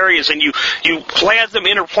multiple areas, and you plant them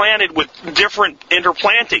interplanted with different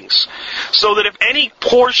interplantings, so that if any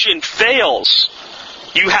portion fails,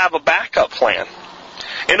 you have a backup plan.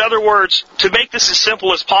 In other words, to make this as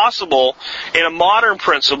simple as possible, in a modern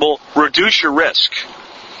principle, reduce your risk.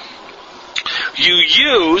 You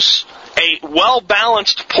use a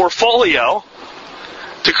well-balanced portfolio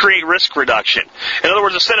to create risk reduction. In other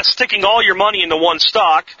words, instead of sticking all your money into one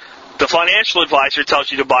stock, the financial advisor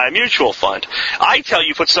tells you to buy a mutual fund. I tell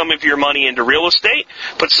you put some of your money into real estate,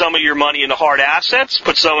 put some of your money into hard assets,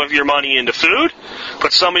 put some of your money into food,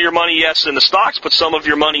 put some of your money, yes, into stocks, put some of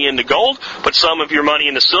your money into gold, put some of your money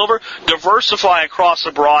into silver. Diversify across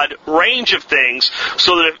a broad range of things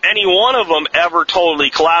so that if any one of them ever totally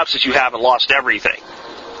collapses, you haven't lost everything.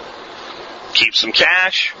 Keep some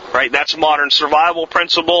cash, right? That's modern survival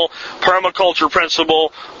principle, permaculture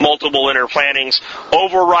principle, multiple interplantings,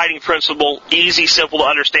 overriding principle, easy, simple to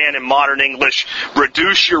understand in modern English,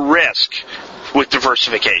 reduce your risk with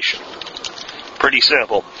diversification. Pretty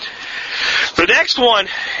simple. The next one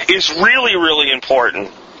is really, really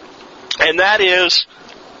important, and that is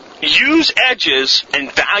use edges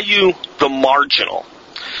and value the marginal.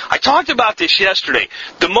 I talked about this yesterday.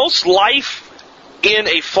 The most life in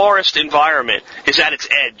a forest environment is at its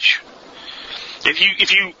edge.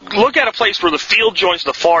 If you look at a place where the field joins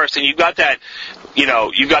the forest and you've got that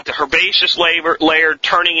you've got the herbaceous layer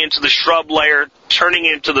turning into the shrub layer, turning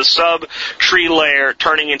into the sub-tree layer,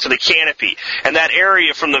 turning into the canopy. And that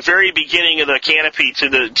area from the very beginning of the canopy to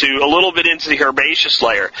a little bit into the herbaceous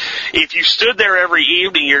layer. If you stood there every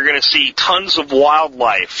evening, you're going to see tons of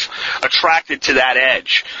wildlife attracted to that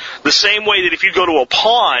edge. The same way that if you go to a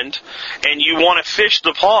pond and you want to fish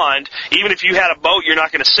the pond, even if you had a boat, you're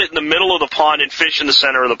not going to sit in the middle of the pond and fish in the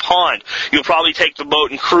center of the pond. You'll probably take the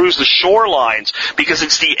boat and cruise the shorelines, because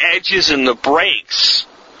it's the edges and the breaks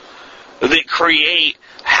that create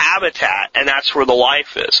habitat, and that's where the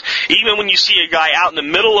life is. Even when you see a guy out in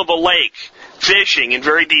the middle of a lake fishing in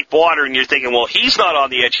very deep water, and you're thinking, well, he's not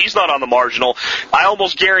on the edge, he's not on the marginal, I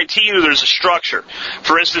almost guarantee you there's a structure.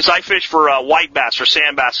 For instance, I fish for white bass, or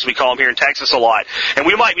sand bass as we call them here in Texas a lot, and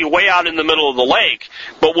we might be way out in the middle of the lake,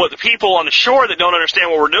 but what the people on the shore that don't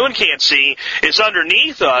understand what we're doing can't see is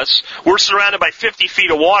underneath us, we're surrounded by 50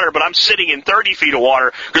 feet of water, but I'm sitting in 30 feet of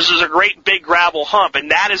water because there's a great big gravel hump,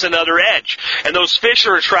 and that is another edge, and those fish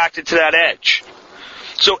are attracted to that edge.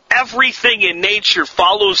 So everything in nature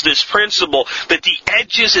follows this principle that the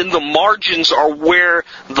edges and the margins are where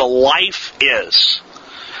the life is.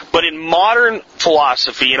 But in modern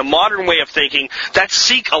philosophy, in a modern way of thinking, that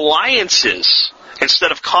seek alliances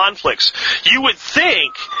instead of conflicts. You would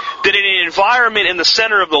think that in an environment in the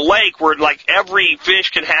center of the lake where like every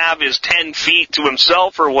fish can have his 10 feet to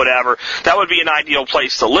himself or whatever, that would be an ideal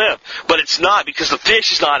place to live. But it's not, because the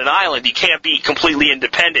fish is not an island. He can't be completely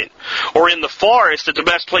independent. Or in the forest, that the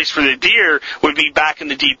best place for the deer would be back in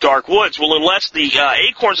the deep dark woods. Well, unless the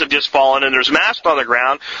acorns have just fallen and there's mast on the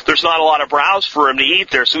ground, there's not a lot of browse for him to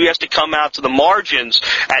eat there. So he has to come out to the margins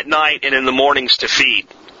at night and in the mornings to feed.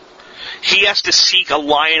 He has to seek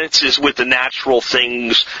alliances with the natural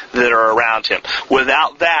things that are around him.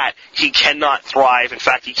 Without that, he cannot thrive. In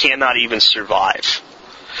fact, he cannot even survive.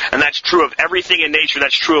 And that's true of everything in nature.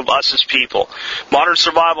 That's true of us as people. Modern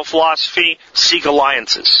survival philosophy, seek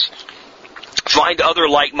alliances. Find other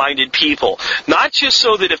like-minded people. Not just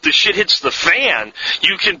so that if the shit hits the fan,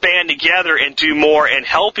 you can band together and do more and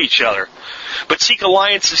help each other. But seek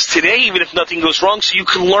alliances today, even if nothing goes wrong, so you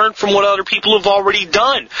can learn from what other people have already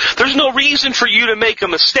done. There's no reason for you to make a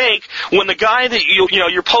mistake when the guy that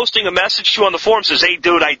you're posting a message to on the forum says, hey,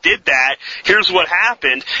 dude, I did that. Here's what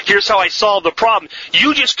happened. Here's how I solved the problem.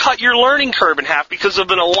 You just cut your learning curve in half because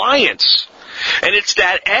of an alliance. And it's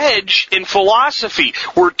that edge in philosophy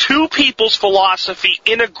where two people's philosophy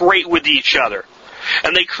integrate with each other.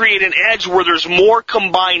 And they create an edge where there's more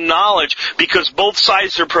combined knowledge because both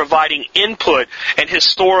sides are providing input and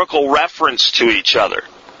historical reference to each other.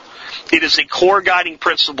 It is a core guiding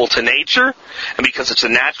principle to nature, and because it's a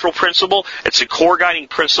natural principle, it's a core guiding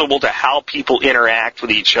principle to how people interact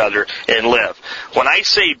with each other and live. When I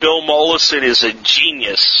say Bill Mollison is a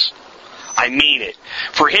genius, I mean it.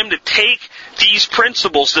 For him to take these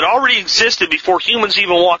principles that already existed before humans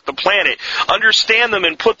even walked the planet, understand them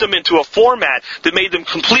and put them into a format that made them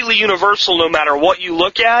completely universal no matter what you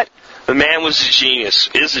look at, the man was a genius,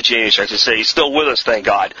 is a genius, I should say. He's still with us, thank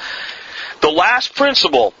God. The last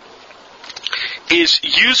principle is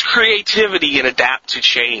use creativity and adapt to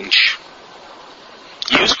change.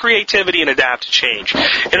 Use creativity and adapt to change.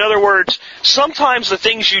 In other words, sometimes the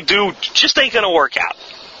things you do just ain't going to work out.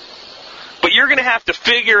 But you're going to have to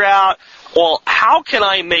figure out, well, how can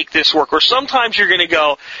I make this work? Or sometimes you're going to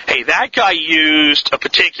go, hey, that guy used a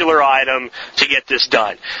particular item to get this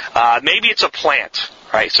done. Maybe it's a plant,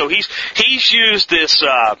 right? So he's used this,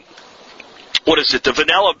 the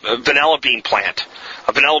vanilla bean plant.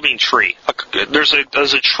 A vanilla bean tree. There's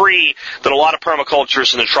a tree that a lot of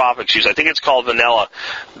permaculturists in the tropics use. I think it's called vanilla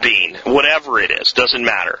bean. Whatever it is, doesn't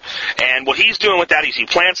matter. And what he's doing with that is he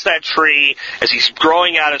plants that tree as he's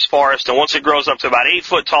growing out his forest, and once it grows up to about 8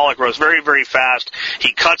 foot tall, it grows very, very fast.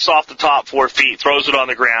 He cuts off the top 4 feet, throws it on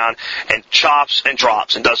the ground, and chops and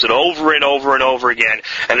drops, and does it over and over and over again,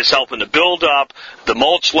 and it's helping to build up the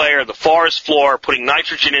mulch layer, the forest floor, putting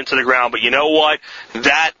nitrogen into the ground. But you know what?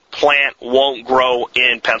 That plant won't grow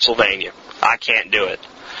in Pennsylvania. I can't do it.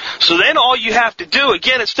 So then all you have to do,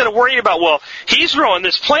 again, instead of worrying about, well, he's growing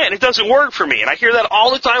this plant, it doesn't work for me. And I hear that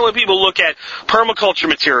all the time when people look at permaculture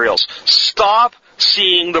materials. Stop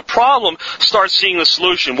seeing the problem. Start seeing the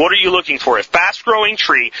solution. What are you looking for? A fast-growing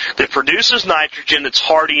tree that produces nitrogen that's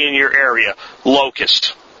hardy in your area.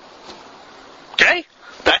 Locust. Okay?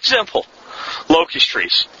 That's simple. Locust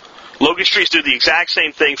trees. Locust trees do the exact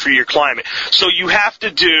same thing for your climate. So you have to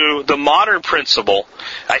do the modern principle,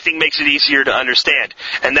 I think makes it easier to understand.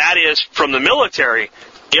 And that is, from the military,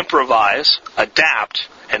 improvise, adapt,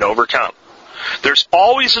 and overcome. There's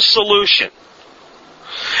always a solution.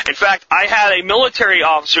 In fact, I had a military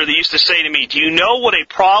officer that used to say to me, do you know what a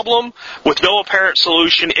problem with no apparent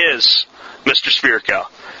solution is, Mr. Spirko?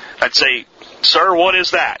 I'd say, sir, what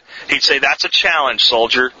is that? He'd say, that's a challenge,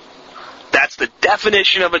 soldier. That's the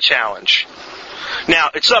definition of a challenge. Now,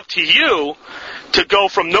 it's up to you to go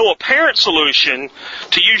from no apparent solution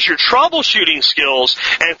to use your troubleshooting skills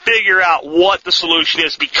and figure out what the solution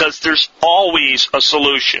is, because there's always a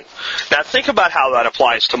solution. Now, think about how that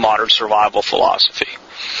applies to modern survival philosophy.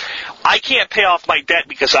 I can't pay off my debt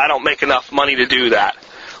because I don't make enough money to do that.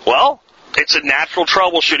 Well, it's a natural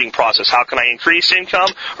troubleshooting process. How can I increase income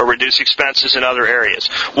or reduce expenses in other areas?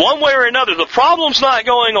 One way or another, the problem's not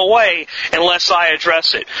going away unless I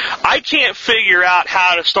address it. I can't figure out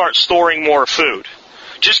how to start storing more food.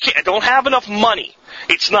 Just can't. I don't have enough money.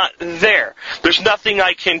 It's not there. There's nothing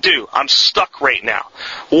I can do. I'm stuck right now.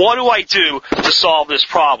 What do I do to solve this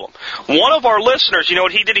problem? One of our listeners, you know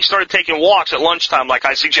what he did? He started taking walks at lunchtime like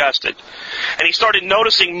I suggested. And he started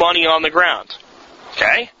noticing money on the ground.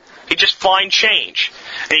 Okay? He'd just find change.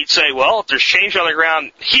 And he'd say, well, if there's change on the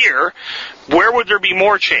ground here, where would there be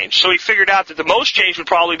more change? So he figured out that the most change would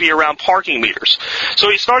probably be around parking meters. So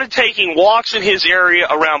he started taking walks in his area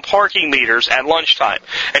around parking meters at lunchtime.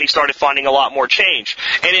 And he started finding a lot more change.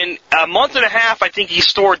 And in a month and a half, I think he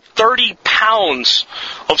stored 30 pounds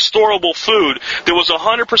of storable food that was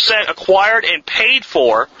 100% acquired and paid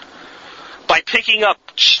for by picking up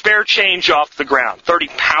spare change off the ground. 30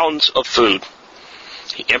 pounds of food.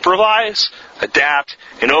 He improvise, adapt,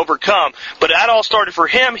 and overcome. But that all started for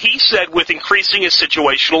him, he said, with increasing his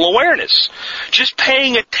situational awareness. Just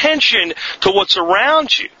paying attention to what's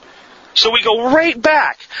around you. So we go right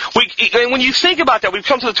back. And when you think about that, we've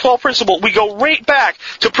come to the 12th principle. We go right back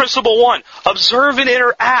to principle 1. Observe and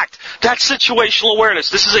interact. That's situational awareness.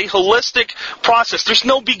 This is a holistic process. There's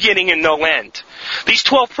no beginning and no end. These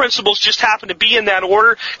 12 principles just happen to be in that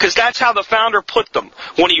order because that's how the founder put them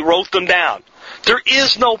when he wrote them down. There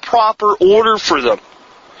is no proper order for them.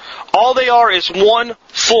 All they are is one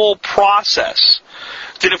full process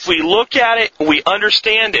that if we look at it, we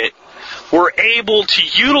understand it, we're able to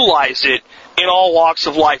utilize it in all walks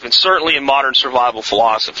of life, and certainly in modern survival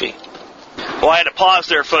philosophy. Well, I had to pause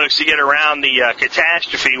there, folks, to get around the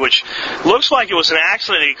catastrophe, which looks like it was an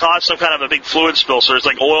accident. It caused some kind of a big fluid spill, so there's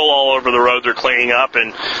like oil all over the road they're cleaning up.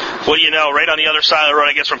 And what do you know, right on the other side of the road,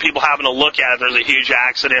 I guess, from people having to look at it, there's a huge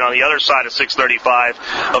accident on the other side of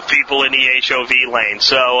 635 of people in the HOV lane.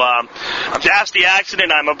 So I'm past the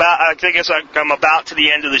accident. I'm about to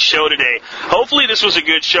the end of the show today. Hopefully this was a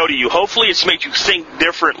good show to you. Hopefully it's made you think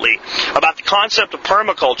differently about the concept of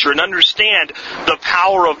permaculture and understand the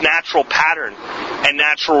power of natural pattern and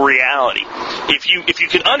natural reality. If you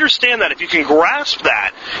can understand that, if you can grasp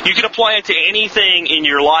that, you can apply it to anything in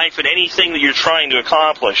your life and anything that you're trying to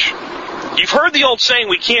accomplish. You've heard the old saying,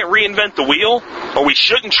 we can't reinvent the wheel, or we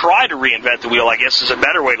shouldn't try to reinvent the wheel, I guess is a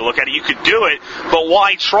better way to look at it. You could do it, but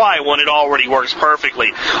why try when it already works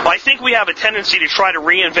perfectly? Well, I think we have a tendency to try to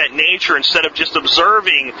reinvent nature instead of just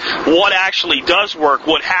observing what actually does work,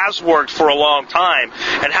 what has worked for a long time,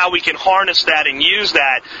 and how we can harness that and use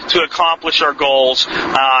that to accomplish our goals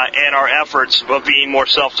and our efforts of being more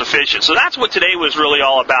self-sufficient. So that's what today was really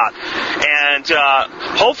all about. And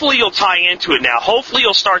hopefully you'll tie into it now. Hopefully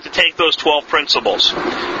you'll start to take those 12 principles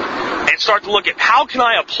and start to look at how can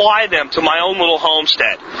I apply them to my own little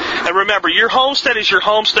homestead. And remember, your homestead is your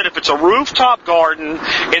homestead if it's a rooftop garden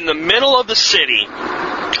in the middle of the city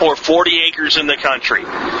or 40 acres in the country.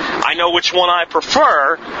 I know which one I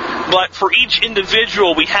prefer, but for each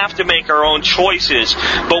individual we have to make our own choices,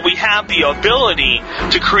 but we have the ability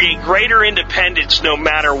to create greater independence no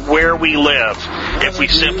matter where we live if we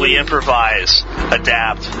simply improvise,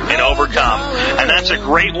 adapt, and overcome. And that's a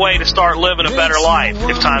great way to start living a better life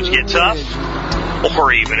if times get tough,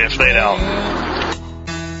 or even if they don't.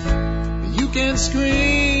 You can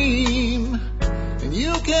scream and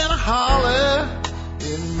you can holler.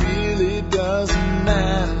 It really doesn't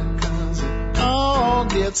matter, 'cause it all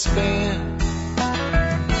gets spent.